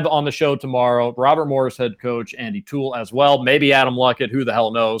live on the show tomorrow. Robert Morris, head coach, Andy Toole as well. Maybe Adam Luckett. Who the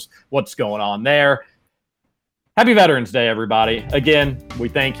hell knows what's going on there. Happy Veterans Day, everybody. Again, we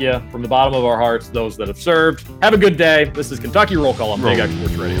thank you from the bottom of our hearts, those that have served. Have a good day. This is Kentucky Roll Call on Big X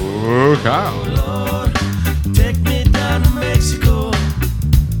Sports Radio. Kyle. Take me down to Mexico,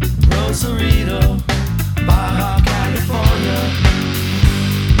 Rosarito, Baja California.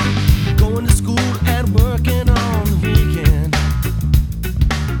 Going to school and working on the weekend.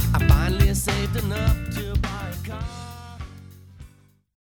 I finally saved enough to buy a car.